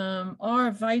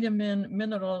 Are vitamin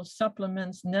mineral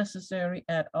supplements necessary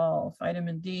at all?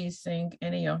 Vitamin D, zinc,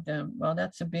 any of them? Well,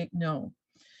 that's a big no.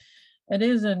 It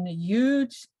is a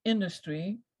huge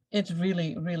industry. It's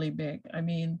really, really big. I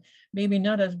mean, maybe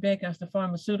not as big as the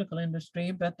pharmaceutical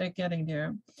industry, but they're getting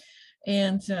there.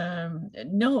 And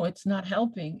no, it's not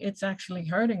helping. It's actually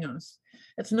hurting us.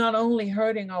 It's not only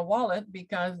hurting our wallet,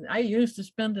 because I used to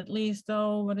spend at least,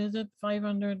 what is it,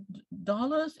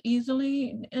 $500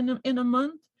 easily in a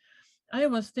month. I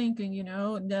was thinking,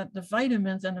 that the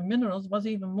vitamins and the minerals was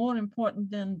even more important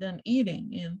than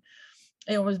eating. And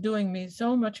it was doing me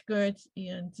so much good.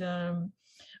 And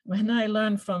when I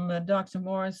learned from Dr.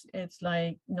 Morris, it's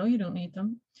like, no, you don't need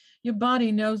them. Your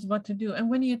body knows what to do. And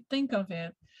when you think of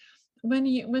it, when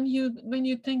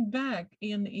you think back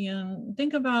in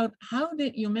think about how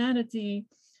did humanity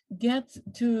get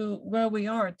to where we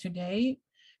are today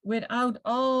without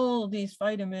all these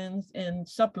vitamins and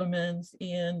supplements,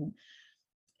 and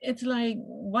it's like,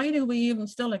 why do we even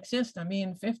still exist? I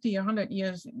mean, 50 or 100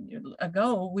 years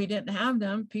ago, we didn't have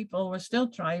them. People were still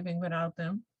thriving without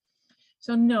them.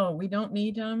 So no, we don't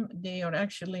need them. They are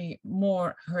actually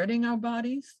more hurting our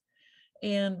bodies.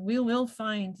 And we will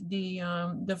find the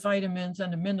vitamins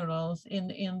and the minerals in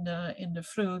the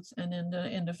fruits and in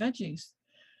the veggies.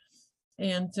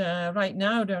 And right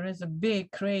now there is a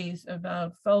big craze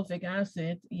about fulvic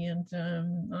acid, and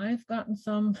I've gotten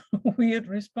some weird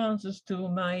responses to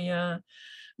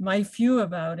my view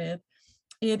about it.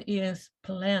 It is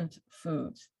plant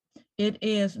food. It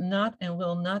is not and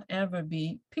will not ever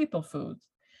be people food.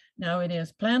 Now it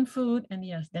is plant food, and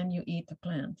yes, then you eat the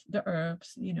plant, the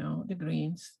herbs, the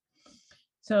greens.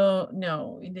 So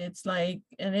no, it's like,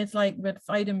 and it's like with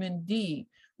vitamin D.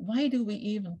 Why do we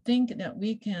even think that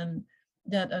we can,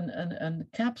 that a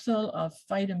capsule of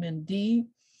vitamin D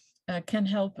can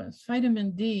help us?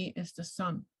 Vitamin D is the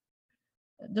sun.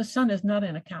 The sun is not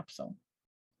in a capsule.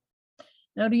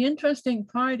 Now, the interesting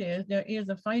part is there is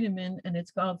a vitamin, and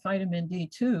it's called vitamin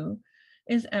D2,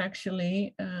 is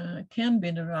actually can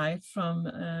be derived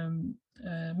from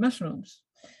mushrooms.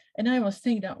 And I was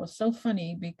thinking that was so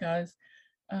funny because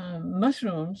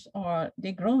mushrooms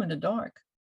they grow in the dark.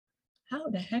 How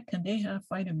the heck can they have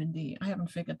vitamin D? I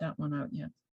haven't figured that one out yet,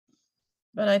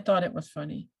 but I thought it was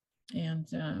funny. And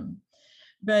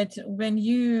but when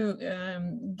you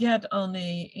get on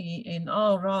an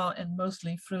all raw and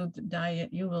mostly fruit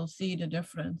diet, you will see the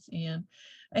difference. And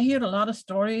I hear a lot of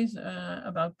stories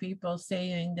about people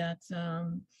saying that,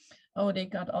 oh, they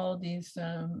got all these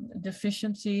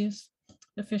deficiencies.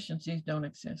 Deficiencies don't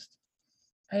exist.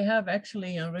 I have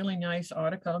actually a really nice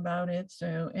article about it.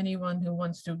 So anyone who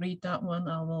wants to read that one,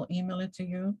 I will email it to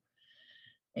you.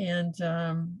 And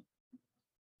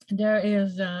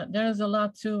there's a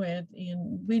lot to it,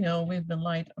 and we know we've been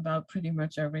lied about pretty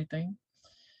much everything.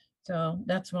 So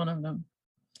that's one of them.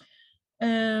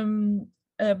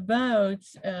 About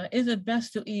is it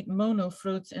best to eat mono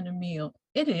fruits in a meal?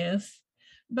 It is,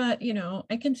 but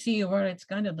I can see where it's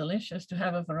kind of delicious to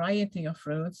have a variety of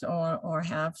fruits, or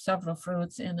have several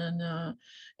fruits in a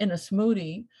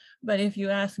smoothie. But if you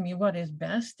ask me what is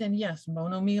best, then yes,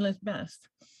 mono meal is best.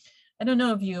 I don't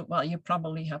know if you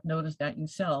probably have noticed that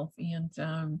yourself. And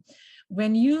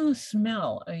when you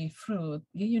smell a fruit,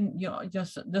 you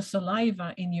just the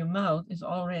saliva in your mouth is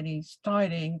already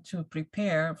starting to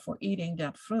prepare for eating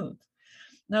that fruit.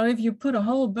 Now, if you put a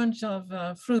whole bunch of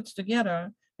fruits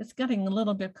together, it's getting a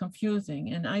little bit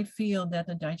confusing. And I feel that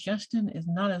the digestion is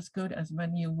not as good as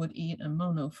when you would eat a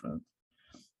mono fruit.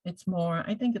 It's more,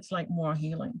 I think it's like more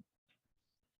healing.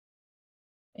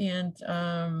 And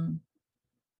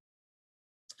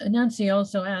Nancy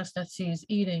also asked that she's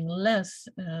eating less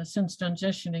since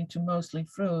transitioning to mostly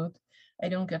fruit. I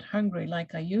don't get hungry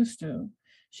like I used to.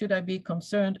 Should I be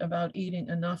concerned about eating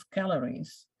enough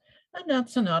calories? And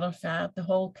that's another fact, the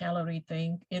whole calorie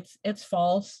thing. It's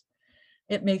false.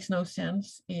 It makes no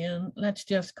sense. And let's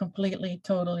just completely,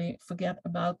 totally forget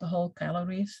about the whole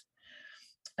calories.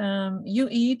 You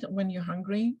eat when you're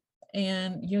hungry,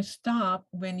 and you stop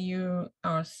when you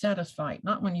are satisfied,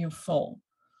 not when you're full.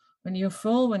 When you're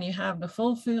full, when you have the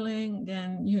full feeling,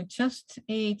 then you just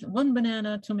ate one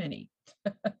banana too many.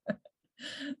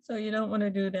 So you don't want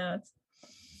to do that.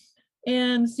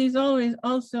 And she's always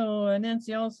also,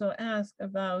 Nancy also asked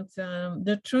about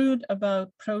the truth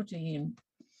about protein.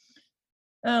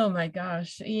 Oh my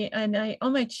gosh. And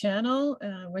on my channel,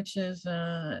 which is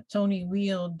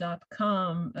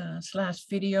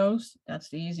tonyweel.com/videos, that's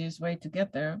the easiest way to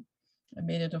get there. I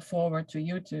made it a forward to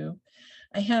YouTube.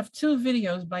 I have 2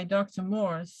 videos by Dr.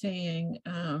 Moore saying,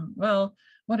 well,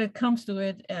 when it comes to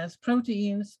it, as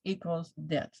proteins equals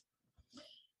death.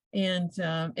 And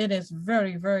it is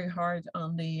very, very hard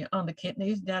on the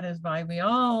kidneys. That is why we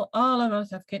all of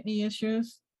us have kidney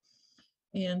issues.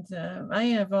 And I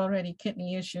have already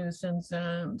kidney issues since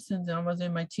I was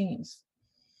in my teens.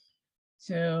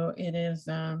 So it is,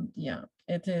 yeah,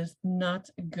 it is not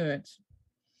good.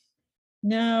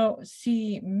 Now,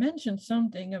 she mentioned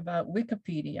something about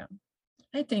Wikipedia.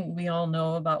 I think we all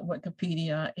know about what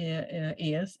Wikipedia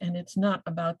is, and it's not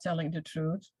about telling the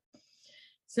truth.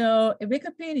 So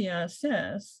Wikipedia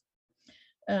says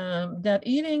that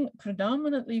eating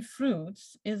predominantly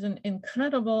fruits is an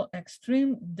incredible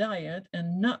extreme diet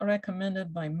and not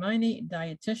recommended by many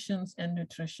dietitians and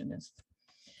nutritionists.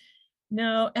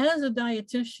 Now, as a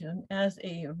dietitian, as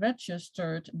a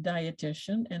registered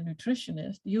dietitian and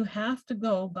nutritionist, you have to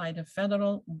go by the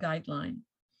federal guideline.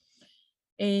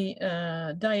 A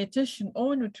dietitian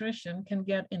or nutrition can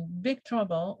get in big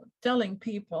trouble telling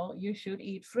people you should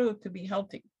eat fruit to be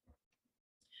healthy,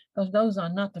 because those are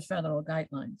not the federal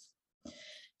guidelines.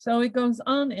 So it goes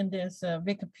on in this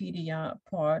Wikipedia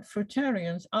part.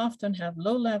 Fruitarians often have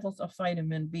low levels of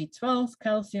vitamin B12,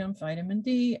 calcium, vitamin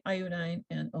D, iodine,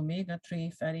 and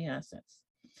omega-3 fatty acids.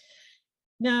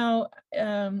 Now,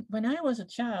 when I was a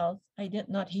child, I did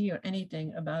not hear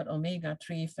anything about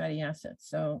omega-3 fatty acids.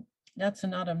 So that's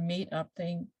another made-up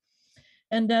thing.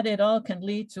 And that it all can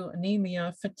lead to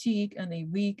anemia, fatigue, and a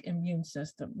weak immune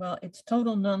system. Well, it's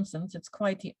total nonsense. It's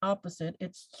quite the opposite.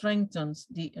 It strengthens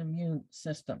the immune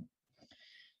system.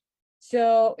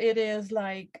 So it is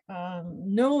like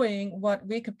knowing what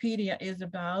Wikipedia is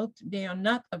about. They are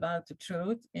not about the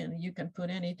truth, and you can put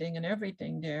anything and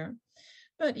everything there.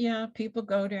 But yeah, people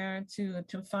go there to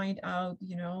find out,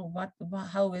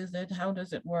 how is it? How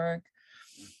does it work?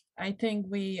 I think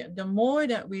the more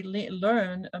that we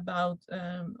learn about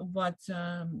what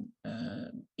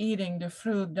eating the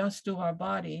fruit does to our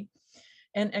body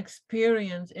and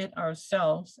experience it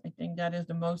ourselves, I think that is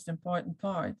the most important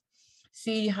part.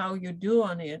 See how you do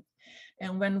on it.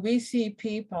 And when we see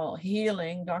people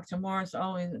healing, Dr. Morris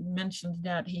always mentions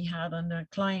that he had a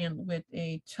client with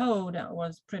a toe that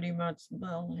was pretty much,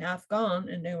 well, half gone,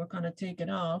 and they were going to take it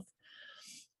off.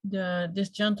 This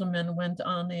gentleman went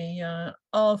on a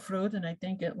all fruit, and I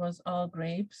think it was all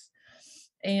grapes.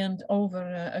 And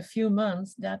over a few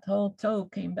months, that whole toe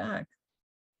came back.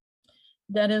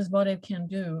 That is what it can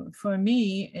do. For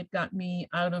me, it got me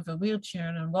out of a wheelchair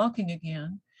and walking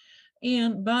again.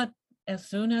 But as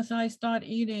soon as I start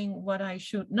eating what I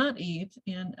should not eat,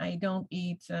 and I don't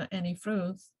eat any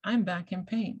fruits, I'm back in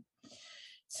pain.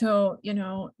 So,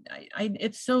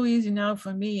 it's so easy now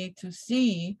for me to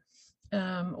see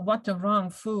what the wrong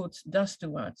foods does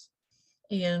to us,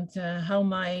 and how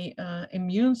my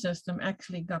immune system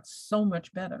actually got so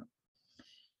much better.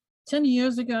 9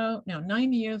 years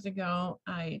ago,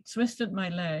 I twisted my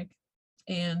leg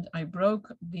and I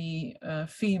broke the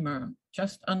femur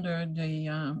just under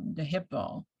the hip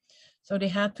ball. So they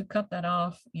had to cut that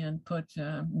off and put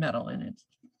metal in it.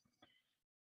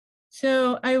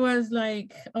 So I was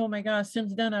like, oh my gosh,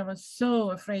 since then I was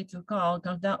so afraid to call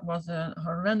because that was a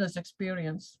horrendous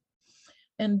experience.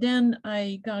 And then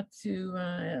I got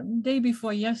to day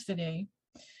before yesterday,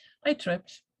 I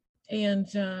tripped. And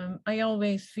I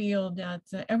always feel that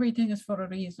everything is for a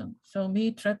reason. So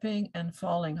me tripping and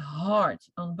falling hard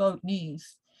on both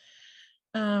knees,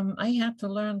 I had to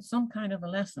learn some kind of a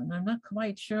lesson. I'm not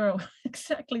quite sure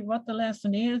exactly what the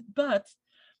lesson is, but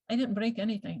I didn't break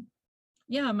anything.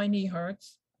 Yeah, my knee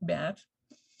hurts bad,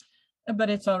 but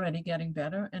it's already getting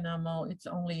better. And it's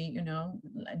only,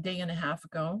 a day and a half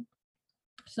ago.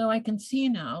 So I can see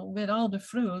now with all the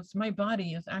fruits, my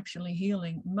body is actually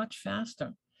healing much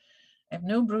faster. I have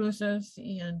no bruises,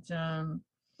 and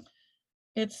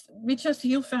we just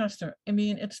heal faster. I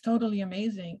mean, it's totally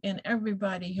amazing. And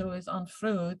everybody who is on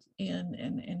fruit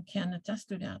and can attest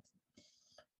to that.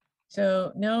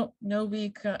 So no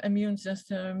weak immune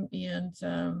system and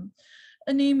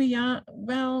anemia.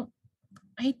 Well,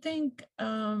 I think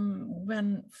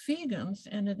when vegans,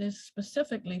 and it is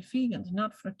specifically vegans,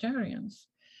 not fruitarians,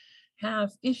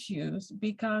 have issues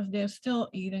because they're still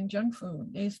eating junk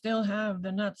food. They still have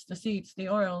the nuts, the seeds, the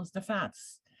oils, the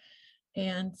fats.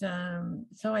 And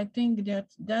so I think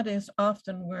that is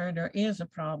often where there is a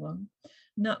problem,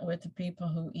 not with the people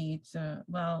who eat,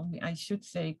 I should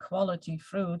say quality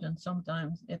fruit, and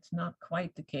sometimes it's not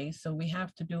quite the case. So we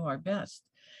have to do our best.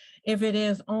 If it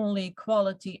is only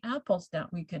quality apples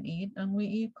that we can eat, then we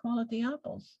eat quality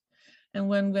apples. And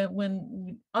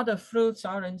when other fruits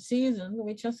are in season,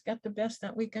 we just get the best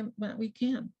that we can.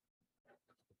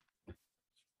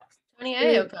 Toni,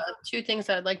 I have two things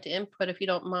I'd like to input if you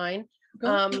don't mind.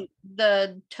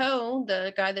 The toe,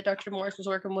 the guy that Dr. Morris was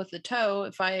working with the toe,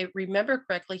 if I remember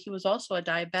correctly, he was also a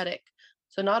diabetic.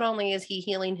 So not only is he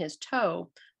healing his toe,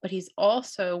 but he's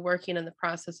also working in the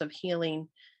process of healing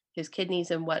his kidneys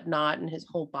and whatnot and his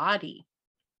whole body.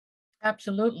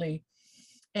 Absolutely.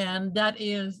 And that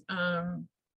is that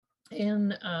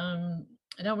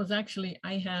was actually,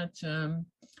 I had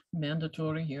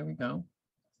mandatory, here we go,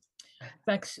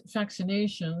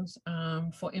 vaccinations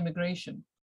for immigration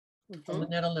from the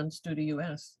Netherlands to the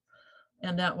US.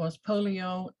 And that was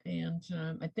polio, and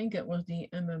I think it was the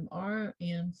MMR,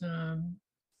 and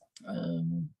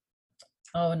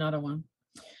another one.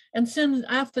 And since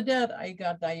after that, I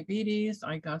got diabetes,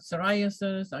 I got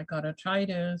psoriasis, I got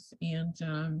arthritis, and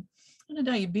the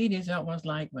diabetes, that was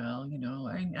like, well,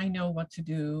 I know what to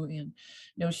do, and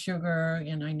no sugar,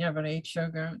 and I never ate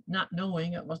sugar, not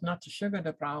knowing it was not the sugar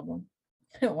the problem.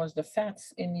 It was the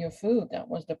fats in your food that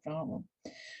was the problem.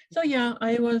 So yeah,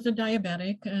 I was a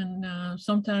diabetic, and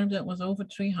sometimes it was over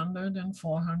 300 and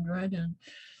 400, and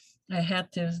I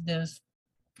had this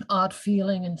odd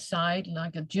feeling inside,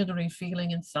 like a jittery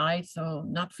feeling inside, so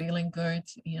not feeling good,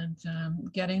 and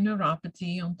getting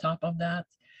neuropathy on top of that.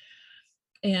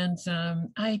 And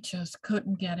I just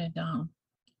couldn't get it down.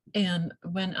 And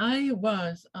when I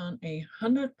was on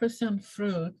 100%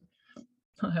 fruit,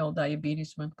 hell,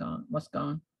 diabetes was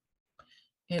gone.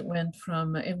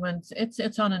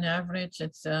 It's on an average,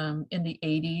 it's in the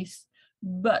 80s.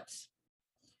 But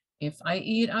if I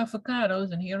eat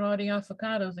avocados, and here are the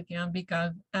avocados again,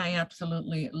 because I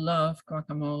absolutely love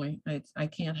guacamole. I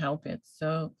can't help it.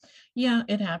 So yeah,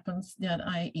 it happens that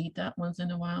I eat that once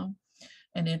in a while.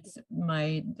 and it's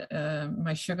my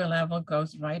sugar level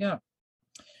goes right up.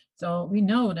 So we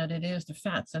know that it is the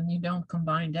fats, and you don't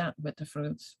combine that with the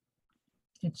fruits.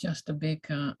 It's just a big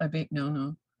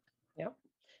no-no. Yep.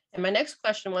 And my next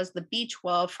question was the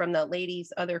B12 from the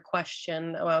lady's other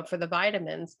question for the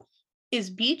vitamins.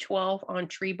 Is B12 on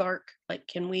tree bark? Like,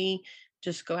 can we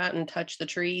just go out and touch the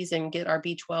trees and get our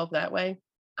B12 that way?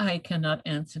 I cannot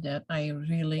answer that. I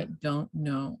really don't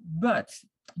know. But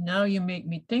now you make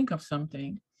me think of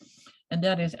something, and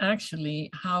that is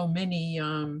actually how many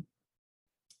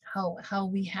how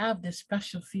we have this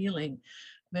special feeling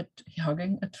with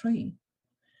hugging a tree.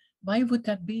 Why would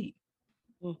that be?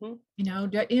 Hmm. You know,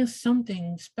 there is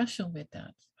something special with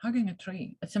that. Hugging a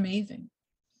tree. It's amazing.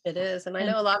 It is. And I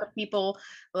And know a lot of people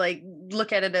like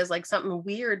look at it as like something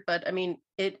weird, but I mean,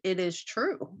 it is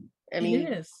true. I it mean,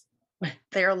 is.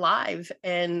 they're alive,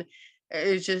 and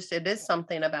it is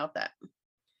something about that.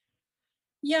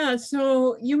 Yeah,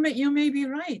 so you may be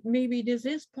right. Maybe this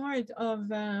is part of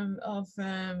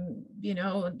you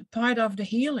know, part of the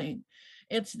healing.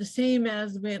 It's the same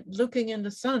as with looking in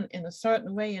the sun in a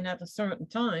certain way and at a certain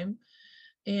time,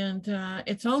 and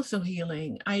it's also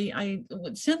healing.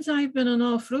 Since I've been on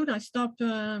all fruit, I stopped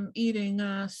eating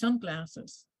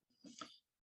sunglasses,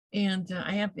 and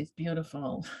I have these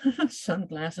beautiful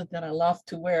sunglasses that I love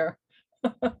to wear.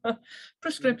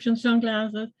 Prescription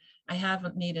sunglasses. I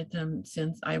haven't needed them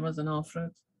since I was an all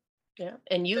fruit. Yeah.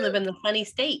 And you live in the sunny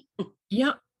state.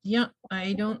 Yeah, yeah,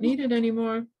 I don't need it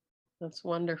anymore. That's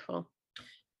wonderful.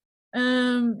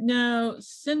 Now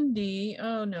Cindy,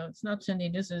 oh no, it's not Cindy.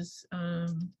 This is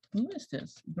who is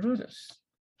this? Brutus.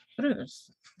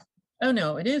 Brutus. Oh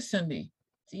no, it is Cindy.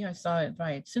 See, I saw it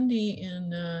right. Cindy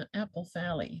in Apple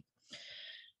Valley.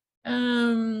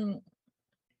 Um,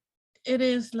 it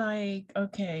is like,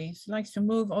 okay, she likes to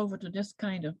move over to this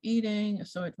kind of eating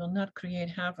so it will not create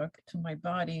havoc to my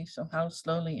body. So how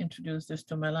slowly introduce this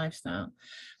to my lifestyle?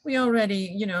 We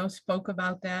already, you know, spoke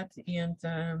about that. And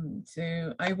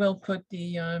so I will put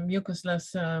the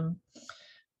mucusless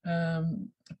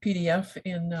PDF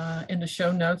in the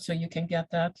show notes so you can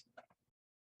get that.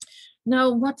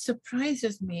 Now, what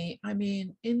surprises me, I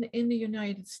mean, in the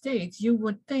United States, you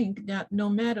would think that no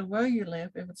matter where you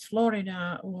live, if it's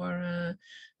Florida or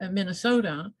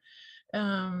Minnesota,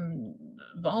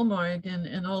 Walmart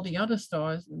and all the other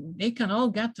stores, they can all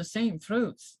get the same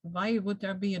fruits. Why would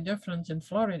there be a difference in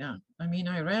Florida? I mean,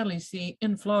 I rarely see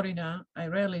Florida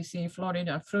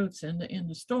fruits in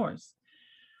the stores.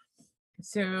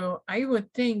 So I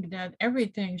would think that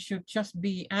everything should just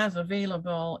be as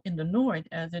available in the north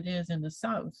as it is in the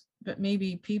south. But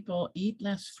maybe people eat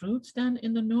less fruits than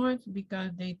in the north because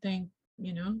they think,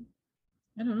 you know,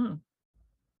 I don't know.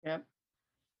 Yep.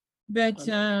 But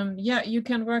yeah, you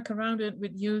can work around it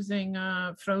with using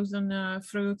frozen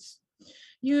fruits.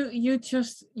 You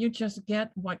just get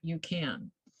what you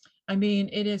can. I mean,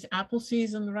 it is apple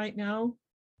season right now.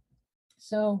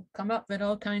 So come up with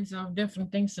all kinds of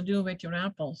different things to do with your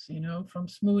apples, you know, from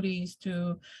smoothies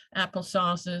to apple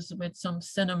sauces with some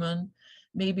cinnamon,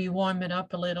 maybe warm it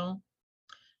up a little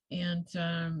and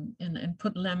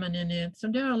put lemon in it. So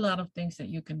there are a lot of things that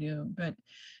you can do, but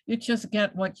you just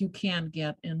get what you can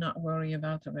get and not worry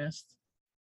about the rest.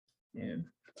 Yeah.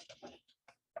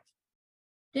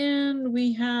 Then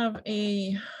we have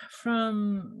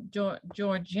from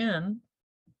Georgian,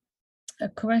 a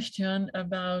question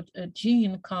about a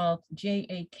gene called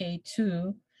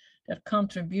JAK2 that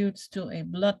contributes to a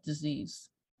blood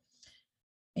disease.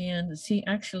 And she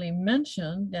actually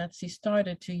mentioned that she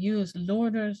started to use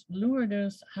Lourdes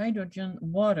hydrogen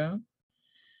water,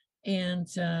 and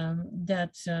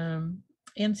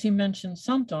and she mentioned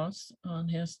Santos on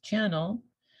his channel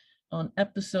on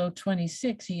episode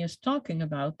 26. He is talking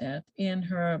about that, and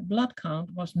her blood count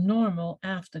was normal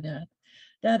after that.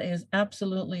 That is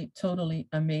absolutely, totally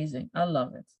amazing. I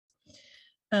love it.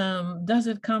 Does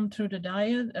it come through the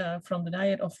diet, from the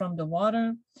diet or from the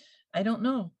water? I don't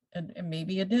know. And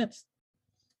maybe it did.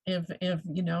 If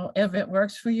you know, if it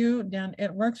works for you, then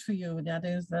it works for you. That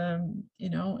is, you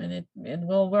know, and it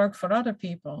will work for other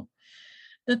people.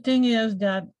 The thing is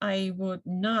that I would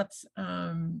not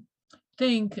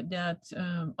think that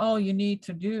all you need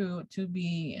to do to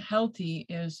be healthy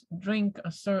is drink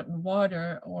a certain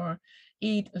water or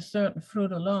eat a certain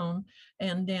fruit alone,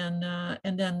 and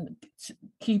then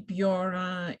keep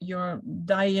your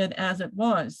diet as it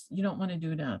was. You don't want to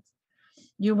do that.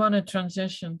 You want to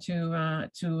transition to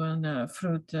a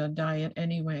fruit diet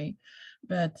anyway.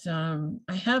 But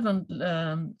I haven't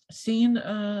seen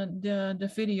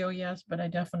the video yet, but I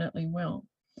definitely will.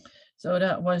 So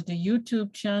that was the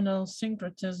YouTube channel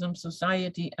Syncretism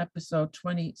Society episode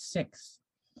 26.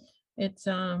 It's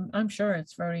I'm sure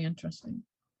it's very interesting.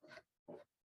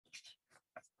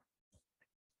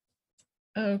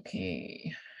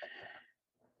 Okay.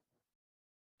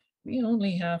 We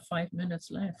only have 5 minutes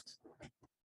left.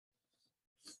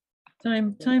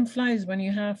 Time flies when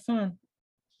you have fun.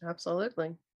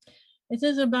 Absolutely. It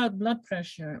is about blood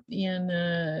pressure, and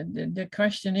the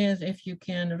question is if you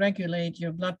can regulate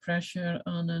your blood pressure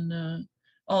on an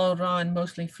all raw and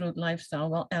mostly fruit lifestyle.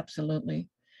 Well, absolutely.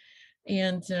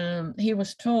 And he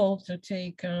was told to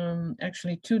take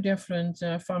actually two different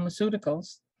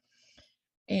pharmaceuticals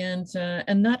and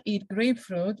not eat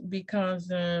grapefruit because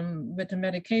with the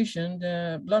medication,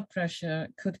 the blood pressure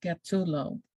could get too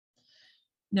low.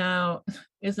 Now,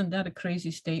 isn't that a crazy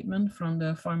statement from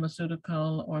the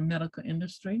pharmaceutical or medical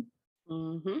industry?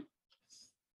 Mm-hmm.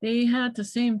 They had the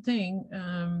same thing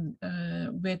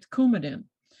with Coumadin.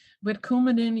 With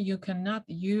Coumadin, you cannot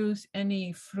use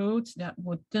any fruits that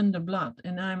would thin the blood.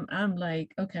 And I'm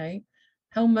like, okay,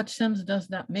 how much sense does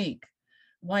that make?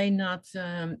 Why not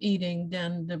eating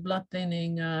then the blood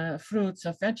thinning fruits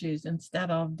or veggies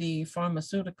instead of the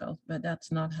pharmaceuticals? But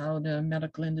that's not how the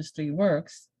medical industry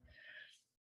works.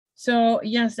 So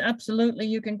yes, absolutely,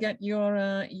 you can get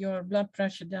your blood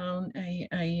pressure down.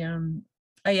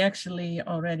 I actually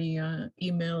already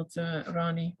emailed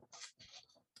Ronnie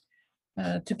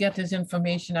to get this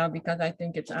information out because I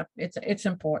think it's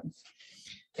important.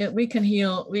 We can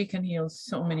heal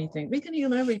so many things. We can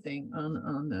heal everything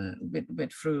on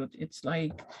with fruit. It's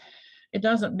like it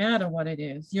doesn't matter what it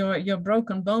is. Your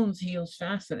broken bones heals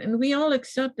faster, and we all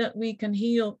accept that we can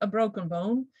heal a broken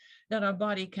bone, that our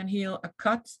body can heal a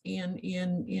cut in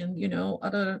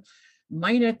other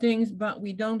minor things, but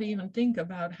we don't even think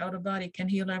about how the body can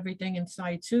heal everything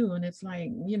inside too. And it's like,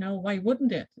 why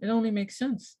wouldn't it? It only makes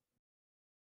sense.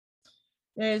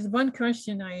 There's one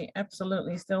question I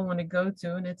absolutely still want to go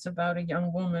to, and it's about a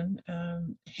young woman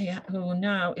who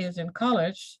now is in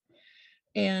college,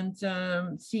 and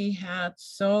she had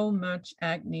so much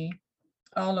acne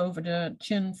all over the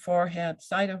chin, forehead,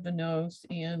 side of the nose,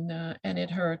 and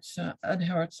it hurts. It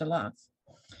hurts a lot.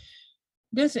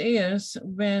 This is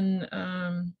when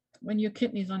your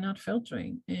kidneys are not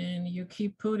filtering, and you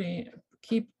keep putting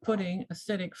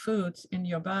acidic foods in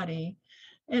your body.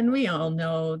 And we all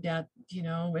know that,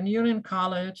 when you're in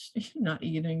college, you're not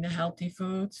eating the healthy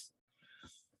foods.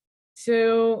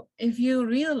 So if you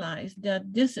realize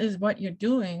that this is what you're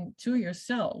doing to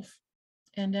yourself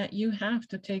and that you have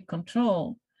to take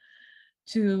control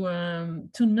to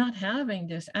not having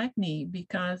this acne,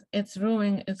 because it's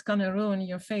going to ruin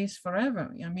your face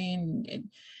forever. I mean,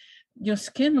 your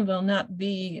skin will not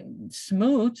be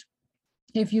smooth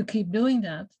if you keep doing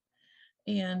that.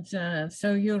 And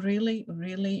so you really,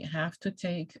 really have to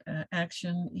take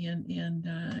action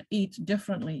and eat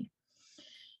differently.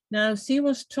 Now, she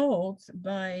was told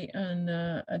by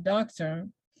a doctor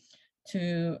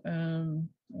to,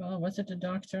 was it a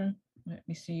doctor? Let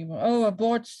me see. Oh, a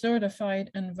board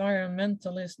certified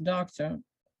environmentalist doctor.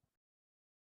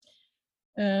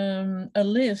 A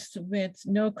list with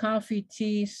no coffee,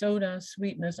 tea, soda,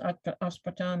 sweetness,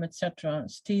 aspartame, etc.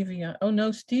 Stevia. Oh, no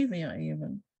stevia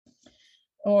even.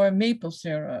 Or maple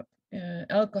syrup,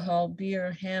 alcohol,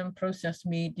 beer, ham, processed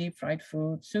meat, deep fried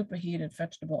food, superheated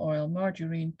vegetable oil,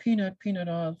 margarine, peanut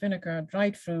oil, vinegar,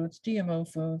 dried fruits, GMO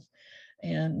foods,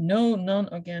 and no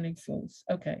non-organic foods.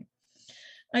 Okay.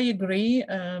 I agree,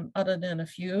 other than a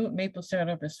few. Maple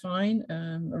syrup is fine.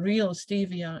 Real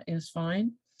stevia is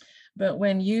fine. But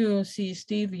when you see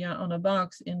stevia on a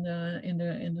box in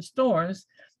the stores,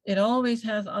 it always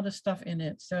has other stuff in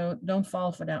it. So don't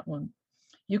fall for that one.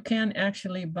 You can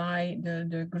actually buy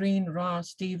the green raw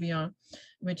stevia,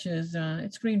 which is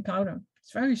it's green powder.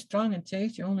 It's very strong in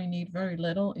taste. You only need very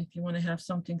little if you want to have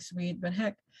something sweet. But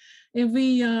heck, if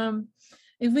we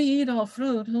eat all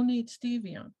fruit, who needs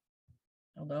stevia?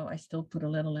 Although I still put a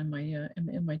little in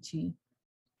my tea.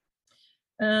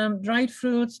 Dried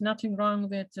fruits, nothing wrong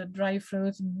with dry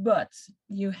fruits, but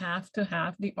you have to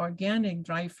have the organic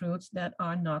dry fruits that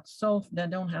are not that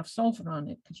don't have sulfur on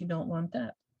it, because you don't want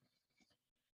that.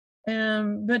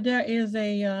 But there is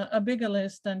a bigger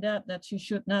list than that you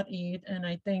should not eat, and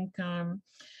I think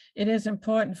it is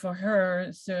important for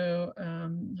her. So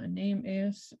her name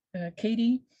is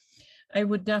Katie. I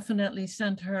would definitely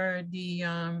send her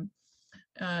the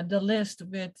list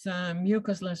with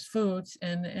mucusless foods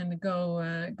and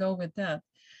go with that.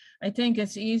 I think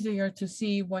it's easier to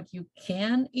see what you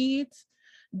can eat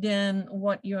than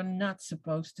what you're not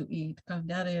supposed to eat, because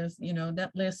that is,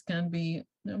 that list can be,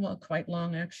 well, quite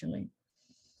long actually.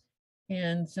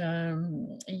 And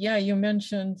yeah, you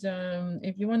mentioned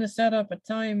if you want to set up a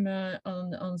time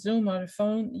on Zoom or the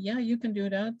phone, yeah, you can do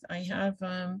that. I have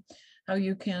how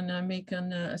you can make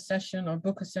a session or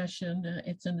book a session.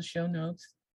 It's in the show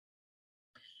notes.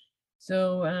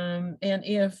 So, and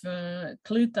if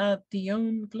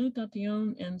glutathione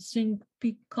and zinc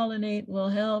picolinate will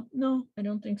help, no, I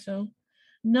don't think so.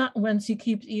 Not when she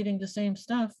keeps eating the same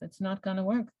stuff. It's not going to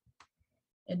work.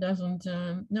 It doesn't,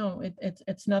 no,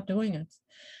 it's not doing it.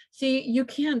 See, you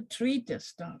can't treat this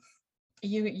stuff.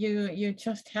 You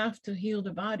just have to heal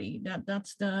the body.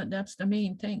 That's the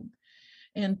main thing.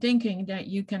 And thinking that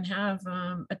you can have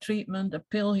a treatment, a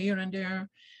pill here and there,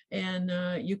 and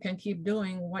you can keep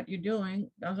doing what you're doing,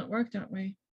 doesn't work that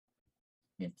way.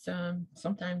 It's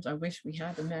sometimes I wish we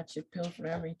had a magic pill for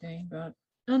everything, but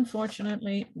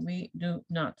unfortunately we do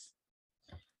not.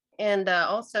 And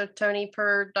also, Toni,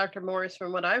 per Dr. Morris,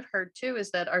 from what I've heard too,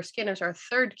 is that our skin is our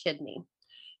third kidney.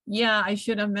 Yeah, I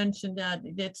should have mentioned that.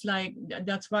 It's like,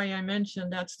 that's why I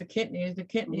mentioned that's the kidneys. The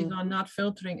kidneys are not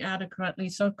filtering adequately,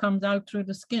 so it comes out through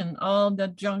the skin, all the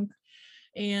junk.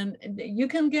 And you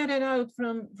can get it out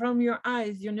from your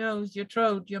eyes, your nose, your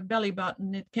throat, your belly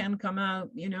button. It can come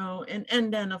out, you know,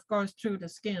 and then of course through the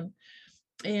skin.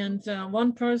 And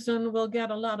one person will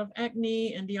get a lot of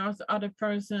acne, and the other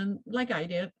person, like I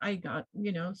did, I got,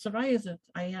 you know, psoriasis.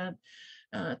 I had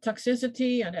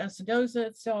toxicity and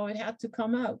acidosis, so it had to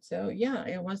come out. So yeah,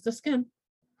 it was the skin.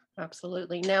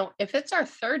 Absolutely. Now, if it's our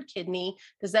third kidney,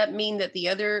 does that mean that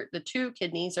the two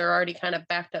kidneys are already kind of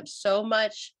backed up so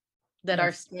much that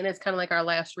our skin is kind of like our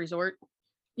last resort?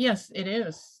 Yes, it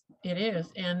is. It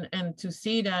is. And to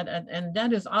see that, and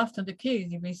that is often the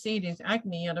case. We see this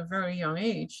acne at a very young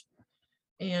age.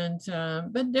 And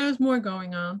but there's more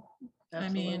going on.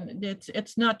 Absolutely. I mean,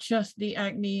 it's not just the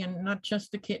acne and not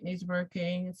just the kidneys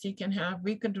working. She can have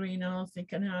weak adrenals. She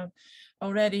can have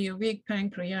already a weak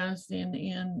pancreas, and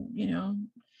you know,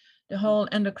 the whole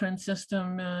endocrine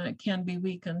system can be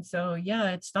weakened. So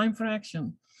yeah, it's time for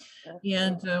action.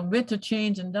 And with the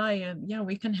change in diet, yeah,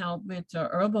 we can help with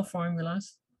herbal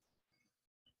formulas.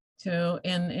 So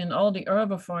in all the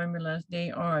herbal formulas, they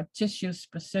are tissue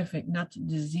specific, not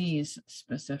disease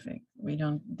specific. We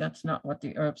don't, that's not what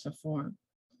the herbs are for.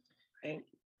 Great,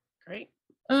 great.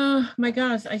 My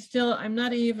gosh, I'm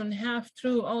not even half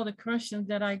through all the questions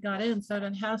that I got in, so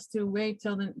that has to wait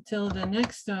till the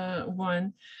next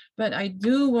one. But I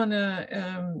do want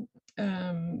to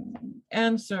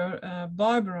answer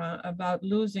Barbara about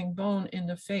losing bone in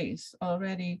the face.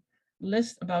 Already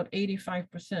list about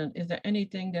 85%. Is there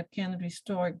anything that can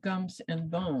restore gums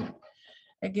and bone?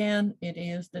 Again, it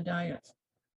is the diet.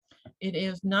 It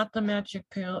is not the magic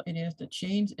pill. It is the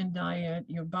change in diet.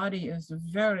 Your body is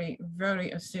very, very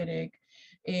acidic.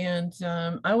 And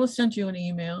I will send you an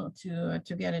email to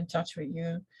get in touch with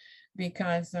you,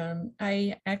 because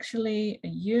I actually,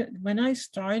 when I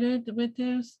started with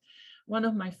this, one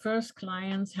of my first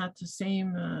clients had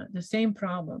the same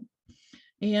problem.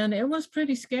 And it was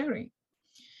pretty scary.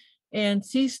 And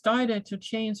she started to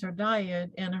change her diet,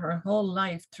 and her whole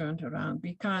life turned around,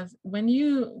 because when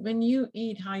you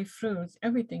eat high fruits,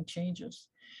 everything changes.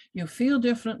 You feel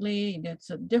differently. It's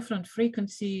a different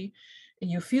frequency.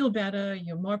 You feel better.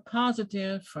 You're more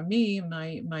positive. For me,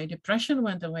 my depression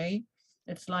went away.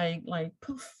 It's like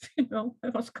poof, you know,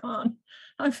 it was gone.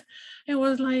 It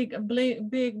was like a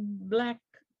big black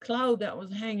cloud that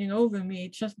was hanging over me.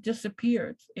 It just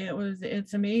disappeared.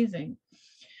 It's amazing.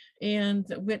 And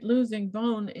with losing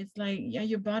bone, it's like, yeah,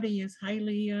 your body is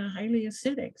highly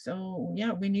acidic. So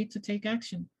yeah, we need to take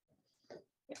action.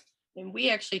 And we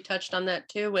actually touched on that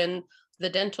too when the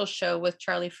dental show with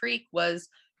Charlie Freak was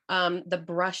the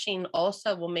brushing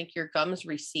also will make your gums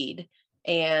recede.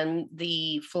 And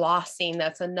the flossing,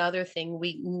 that's another thing.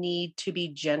 We need to be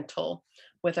gentle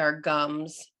with our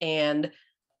gums, and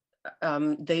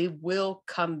they will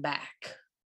come back.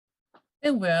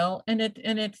 It will, and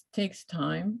it takes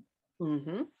time.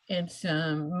 Mm-hmm. It's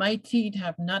my teeth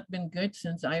have not been good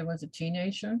since I was a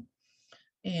teenager,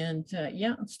 and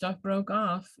yeah, stuff broke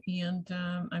off, and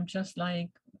I'm just like,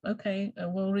 okay,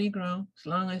 it will regrow. As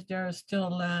long as there are still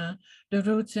the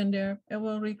roots in there, it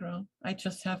will regrow. I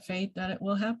just have faith that it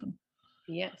will happen.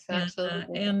 Yes,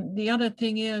 absolutely. And the other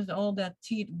thing is all that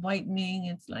teeth whitening.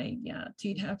 It's like, yeah,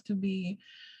 teeth have to be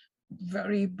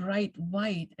very bright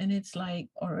white, and it's like,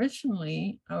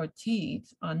 originally our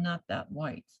teeth are not that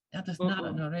white. That is not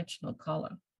an original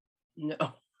color. No.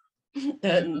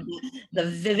 The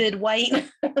vivid white.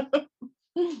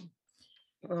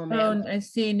 Oh Oh, man. and I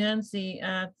see Nancy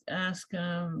ask,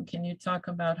 can you talk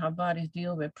about how bodies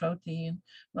deal with protein?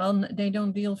 Well, they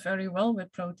don't deal very well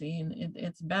with protein.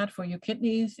 It's bad for your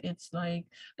kidneys. It's like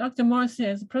Dr. Moore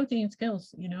says, protein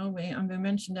kills, we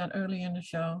mentioned that earlier in the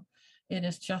show. It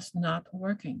is just not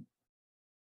working.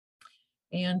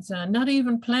 And not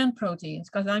even plant proteins,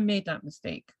 because I made that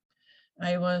mistake.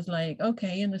 I was like,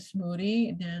 okay, in the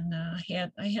smoothie, then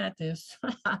I had this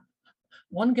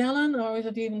 1 gallon, or is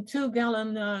it even 2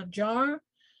 gallon jar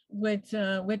with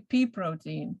pea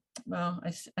protein. Well,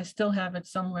 I still have it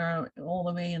somewhere all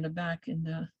the way in the back in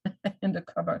the in the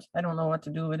cupboard. I don't know what to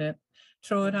do with it.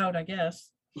 Throw it out, I guess.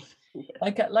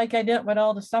 Like I did with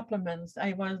all the supplements.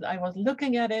 I was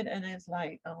looking at it and it's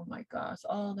like, oh my gosh,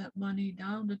 all that money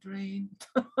down the drain.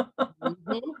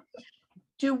 Mhm.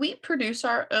 Do we produce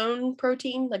our own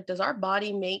protein? Like, does our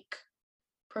body make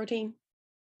protein?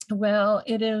 Well,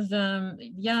 it is,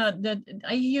 yeah, that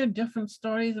I hear different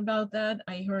stories about that.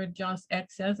 I heard Josh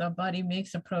X says our body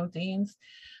makes the proteins.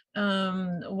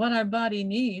 What our body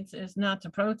needs is not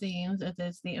the proteins, it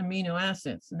is the amino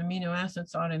acids. And amino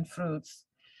acids are in fruits.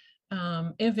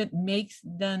 If it makes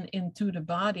then into the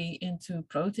body into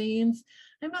proteins,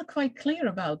 I'm not quite clear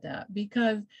about that,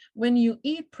 because when you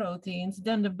eat proteins,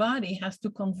 then the body has to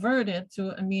convert it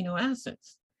to amino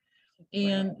acids. Right.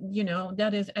 And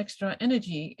that is extra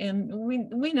energy, and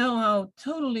we know how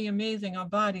totally amazing our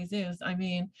bodies is. I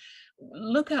mean,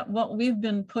 look at what we've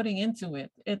been putting into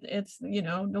it's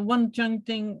the one junk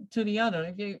thing to the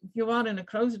other. If you're out in a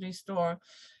grocery store,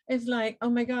 it's like, oh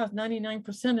my gosh,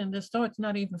 99% in the store, it's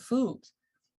not even food.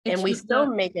 And It's we just still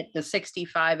not. make it to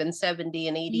 65 and 70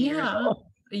 and 80 years Yeah, old.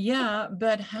 yeah,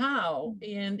 but how?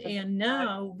 And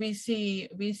now we see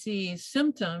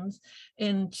symptoms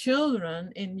in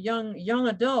children, in young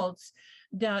adults,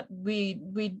 that we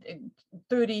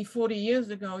 30, 40 years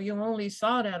ago, you only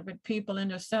saw that with people in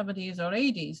their 70s or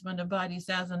 80s, when the body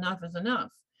says enough is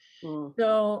enough. Mm.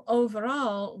 So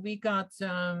overall, we got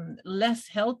less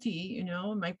healthy.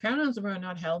 My parents were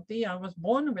not healthy. I was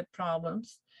born with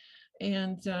problems.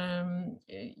 And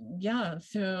yeah,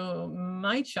 so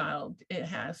my child, it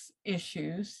has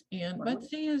issues, but Wow.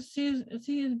 she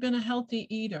has been a healthy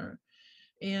eater,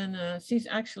 and she's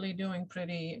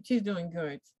doing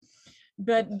good.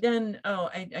 But then, oh,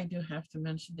 I do have to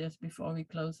mention this before we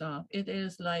close off. It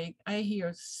is like, I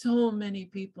hear so many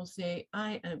people say,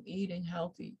 I am eating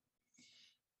healthy.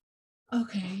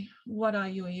 Okay, what are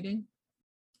you eating?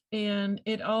 And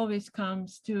it always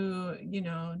comes to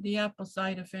the apple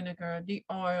cider vinegar, the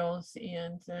oils,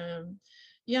 and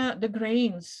yeah, the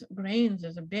grains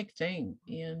is a big thing.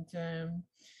 And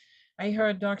I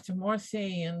heard Dr. Moore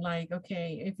saying, like,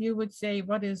 okay, if you would say,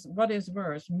 what is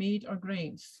worse, meat or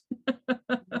grains?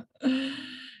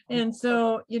 And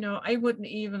so I wouldn't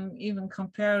even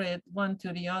compare it one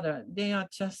to the other. They are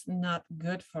just not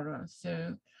good for us.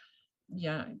 So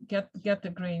yeah, get the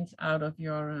grains out of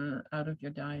your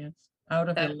diets, out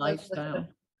of your That was lifestyle.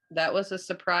 that was a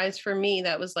surprise for me.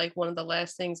 That was like one of the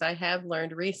last things I have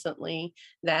learned recently,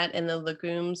 that and the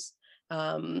legumes.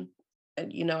 And,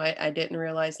 I didn't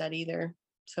realize that either.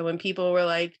 So when people were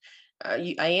like,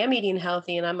 I am eating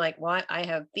healthy, and I'm like, well, I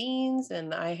have beans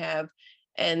and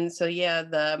and so yeah,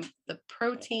 the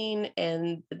protein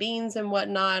and the beans and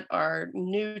whatnot are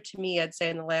new to me, I'd say,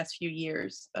 in the last few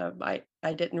years.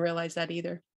 I didn't realize that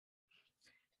either.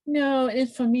 No,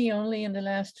 it's for me only in the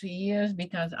last 2 years,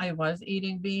 because I was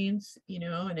eating beans,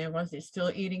 and I was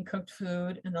still eating cooked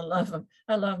food, and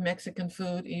I love Mexican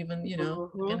food, even, you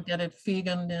Hmm. can get it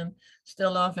vegan and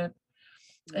still love it.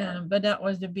 Yeah. But that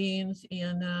was the beans,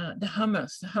 and the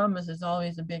hummus. The hummus is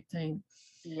always a big thing.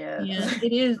 Yes. And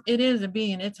it is a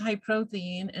bean. It's high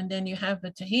protein, and then you have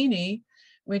the tahini,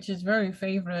 which is very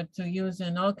favorite to use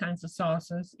in all kinds of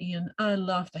sauces. And I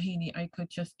love tahini. I could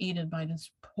just eat it by the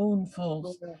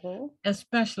spoonfuls, Mhm.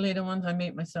 especially the ones I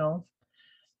make myself.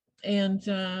 And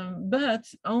but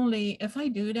only if I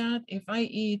do that, if I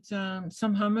eat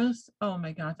some hummus, oh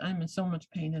my God, I'm in so much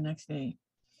pain the next day.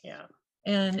 Yeah.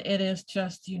 And it is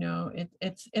just,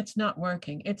 it's not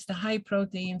working. It's the high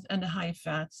proteins and the high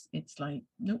fats. It's like,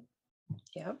 nope.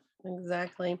 Yep,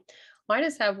 exactly. Well, I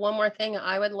just have one more thing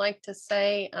I would like to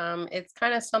say. It's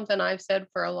kind of something I've said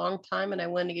for a long time, and I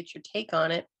wanted to get your take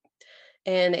on it.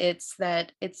 And it's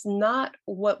that it's not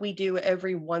what we do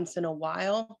every once in a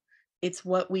while, it's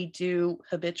what we do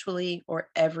habitually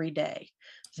or every day. Yep.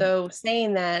 So,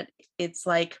 saying that, it's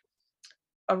like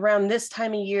around this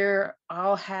time of year,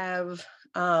 I'll have,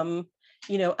 a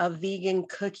vegan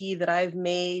cookie that I've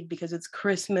made because it's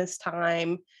Christmas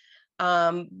time.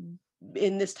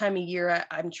 In this time of year,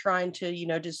 I'm trying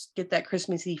to, just get that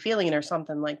Christmassy feeling or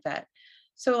something like that.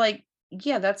 So, like,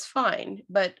 yeah, that's fine.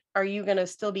 But are you going to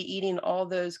still be eating all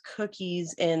those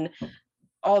cookies and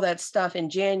all that stuff in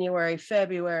January,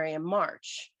 February, and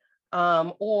March?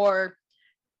 Or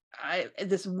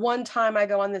this one time I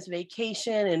go on this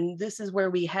vacation and this is where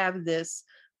we have this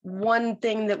one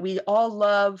thing that we all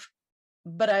love,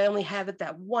 but I only have it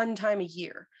that one time a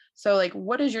year. So like,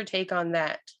 what is your take on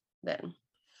that then?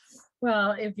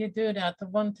 Well, if you do that the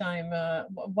one time,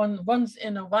 once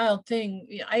in a while thing,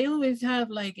 I always have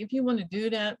like, if you want to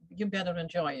do that, you better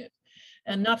enjoy it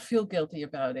and not feel guilty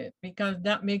about it, because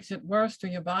that makes it worse to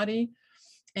your body.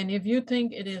 And if you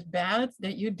think it is bad,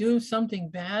 that you do something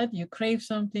bad, you crave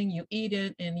something, you eat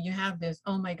it, and you have this,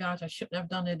 oh my gosh, I shouldn't have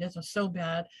done it. This was so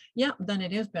bad. Yeah, then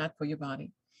it is bad for your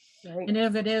body. Right. And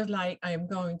if it is like, I am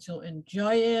going to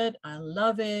enjoy it, I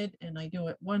love it, and I do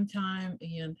it one time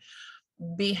and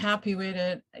be happy with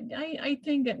it, I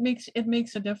think it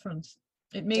makes a difference.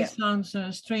 It may Yeah.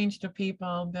 sound strange to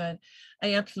people, but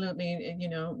I absolutely,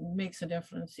 makes a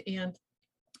difference. And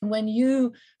when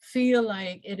you feel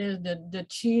like it is the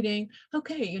cheating,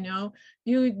 okay,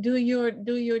 you do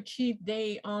your cheat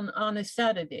day on a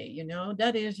Saturday,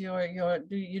 that is your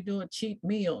you do a cheat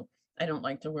meal. I don't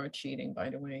like the word cheating,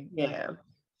 by the way, but Yeah.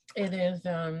 it is,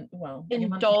 well, you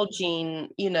want. Indulging,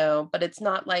 but it's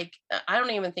not like I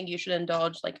don't even think you should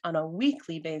indulge like on a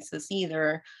weekly basis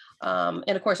either. And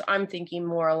of course, I'm thinking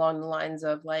more along the lines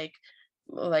of like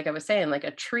I was saying, like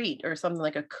a treat or something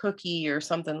like a cookie or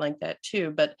something like that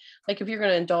too. But like if you're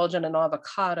going to indulge in an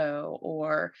avocado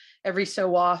or every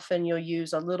so often you'll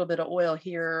use a little bit of oil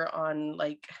here on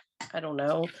like, I don't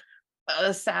know,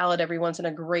 a salad every once in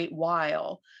a great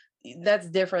while, that's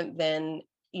different than,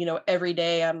 every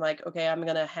day I'm like, okay, I'm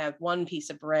going to have one piece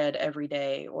of bread every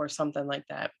day or something like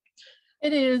that.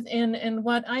 It is, and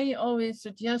what I always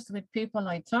suggest with people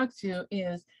I talk to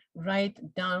is write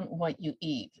down what you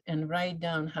eat and write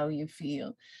down how you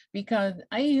feel, because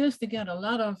I used to get a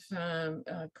lot of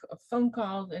phone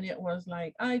calls, and it was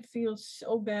like, I feel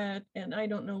so bad and I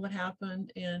don't know what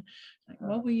happened, and like,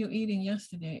 what were you eating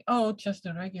yesterday? Oh, just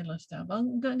the regular stuff.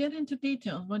 I'll get into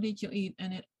details. What did you eat?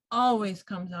 And it always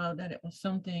comes out that it was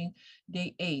something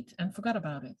they ate and forgot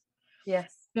about it.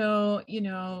 Yes. So,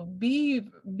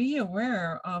 be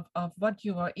aware of what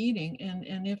you are eating,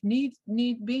 and if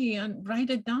need be, and write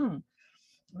it down.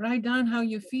 Write down how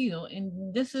you feel.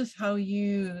 And this is how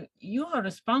you are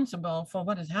responsible for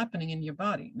what is happening in your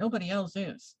body. Nobody else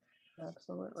is.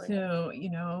 Absolutely. So,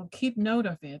 keep note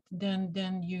of it. Then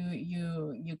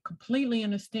you completely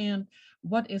understand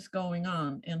what is going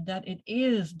on, and that it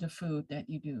is the food that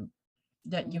you do,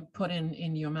 that you put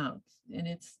in your mouth. And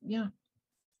it's, yeah.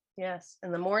 Yes.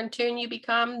 And the more in tune you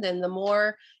become, then the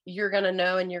more you're going to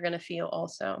know and you're going to feel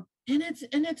also. And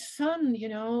it's fun,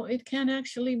 it can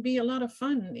actually be a lot of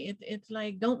fun. It's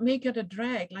like, don't make it a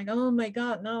drag, like, oh my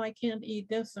god, now I can't eat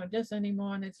this or this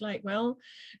anymore. And it's like, well,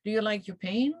 do you like your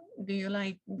pain? Do you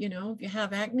like, if you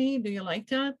have acne, do you like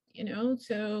that?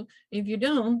 So if you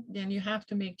don't, then you have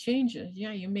to make changes.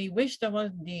 Yeah, you may wish there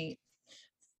was the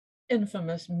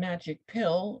infamous magic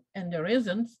pill, and there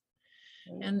isn't.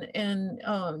 And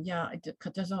yeah,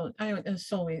 there's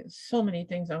so many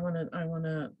things I want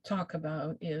to talk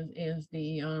about. Is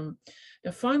the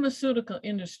pharmaceutical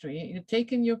industry. You're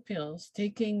taking your pills,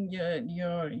 taking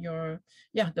your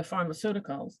yeah, the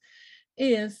pharmaceuticals,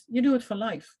 is you do it for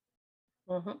life.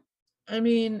 Mhm. I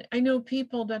mean, I know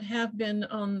people that have been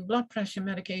on blood pressure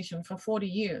medication for 40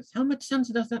 years. How much sense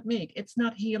does that make? It's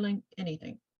not healing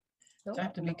anything. So I Nope,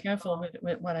 have to be not at careful all.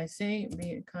 with what I say,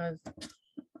 because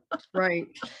Right.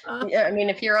 uh, Yeah, I mean,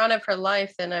 if you're on it for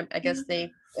life, then I guess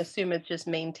they assume it's just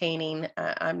maintaining.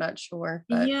 I'm not sure,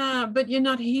 but yeah, but you're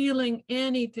not healing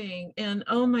anything. And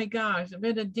oh my gosh,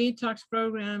 with a detox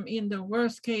program, in the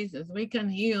worst cases, we can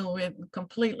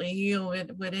completely heal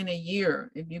within a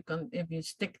year, if you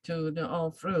stick to the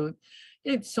all fruit.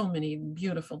 It's so many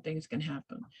beautiful things can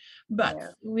happen. But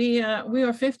yeah, we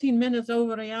are 15 minutes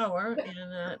over the hour,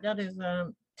 and that is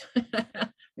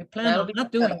we plan that'll on be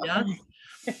not good. doing that.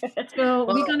 So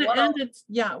we're Well, gonna what end else? it.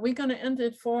 Yeah, we're gonna end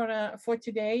it for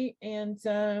today, and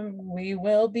we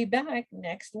will be back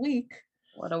next week.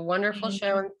 What a wonderful And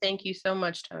show, and thank you so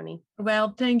much, Tony.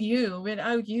 well, thank you.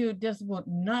 Without you, this would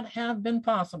not have been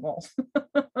possible.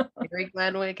 Very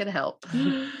glad we could help.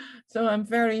 So I'm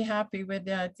very happy with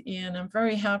that, and I'm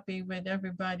very happy with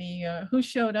everybody who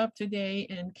showed up today.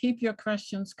 And keep your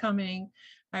questions coming.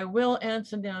 I will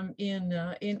answer them in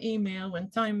email when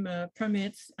time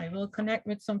permits. I will connect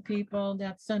with some people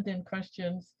that sent in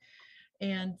questions.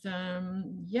 And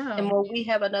yeah, And will we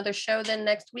have another show then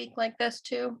next week like this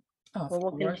too? of Where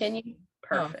we'll course, continue? of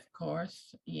Perfect.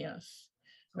 course, yes.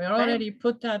 We Okay. already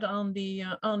put that on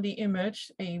the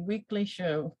image, a weekly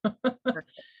show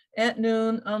at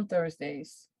noon on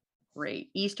Thursdays. Great.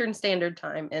 Eastern Standard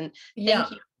Time. And Yeah,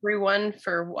 thank you everyone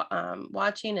for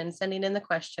watching and sending in the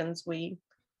questions. We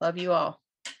love you all.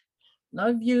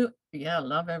 love you. Yeah,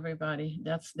 love everybody.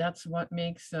 That's what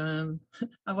makes I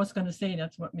was gonna say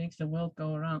that's what makes the world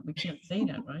go around. We can't say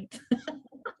that, right?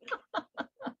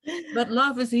 But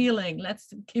love is healing.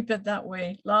 Let's keep it that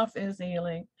way. Love is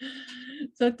healing.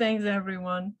 So thanks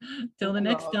everyone. Till Thank the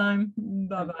you next all. time.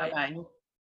 Bye-bye. Bye-bye.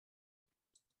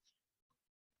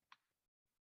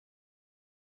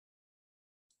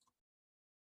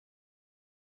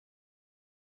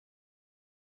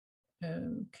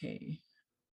 Okay.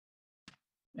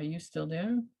 Are you still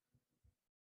there?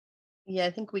 Yeah,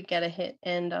 I think we got to hit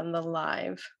end on the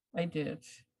live. I did.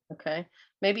 Okay.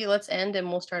 Maybe let's end and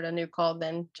we'll start a new call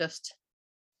then, just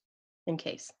in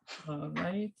case. All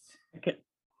right. Okay.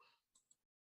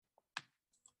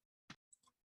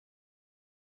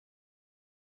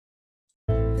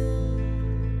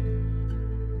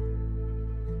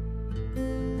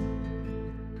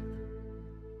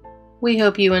 We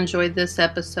hope you enjoyed this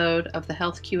episode of the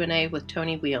Health Q&A with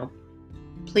Toni Weel.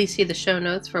 Please see the show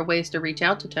notes for ways to reach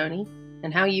out to Toni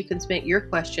and how you can submit your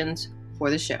questions for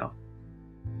the show.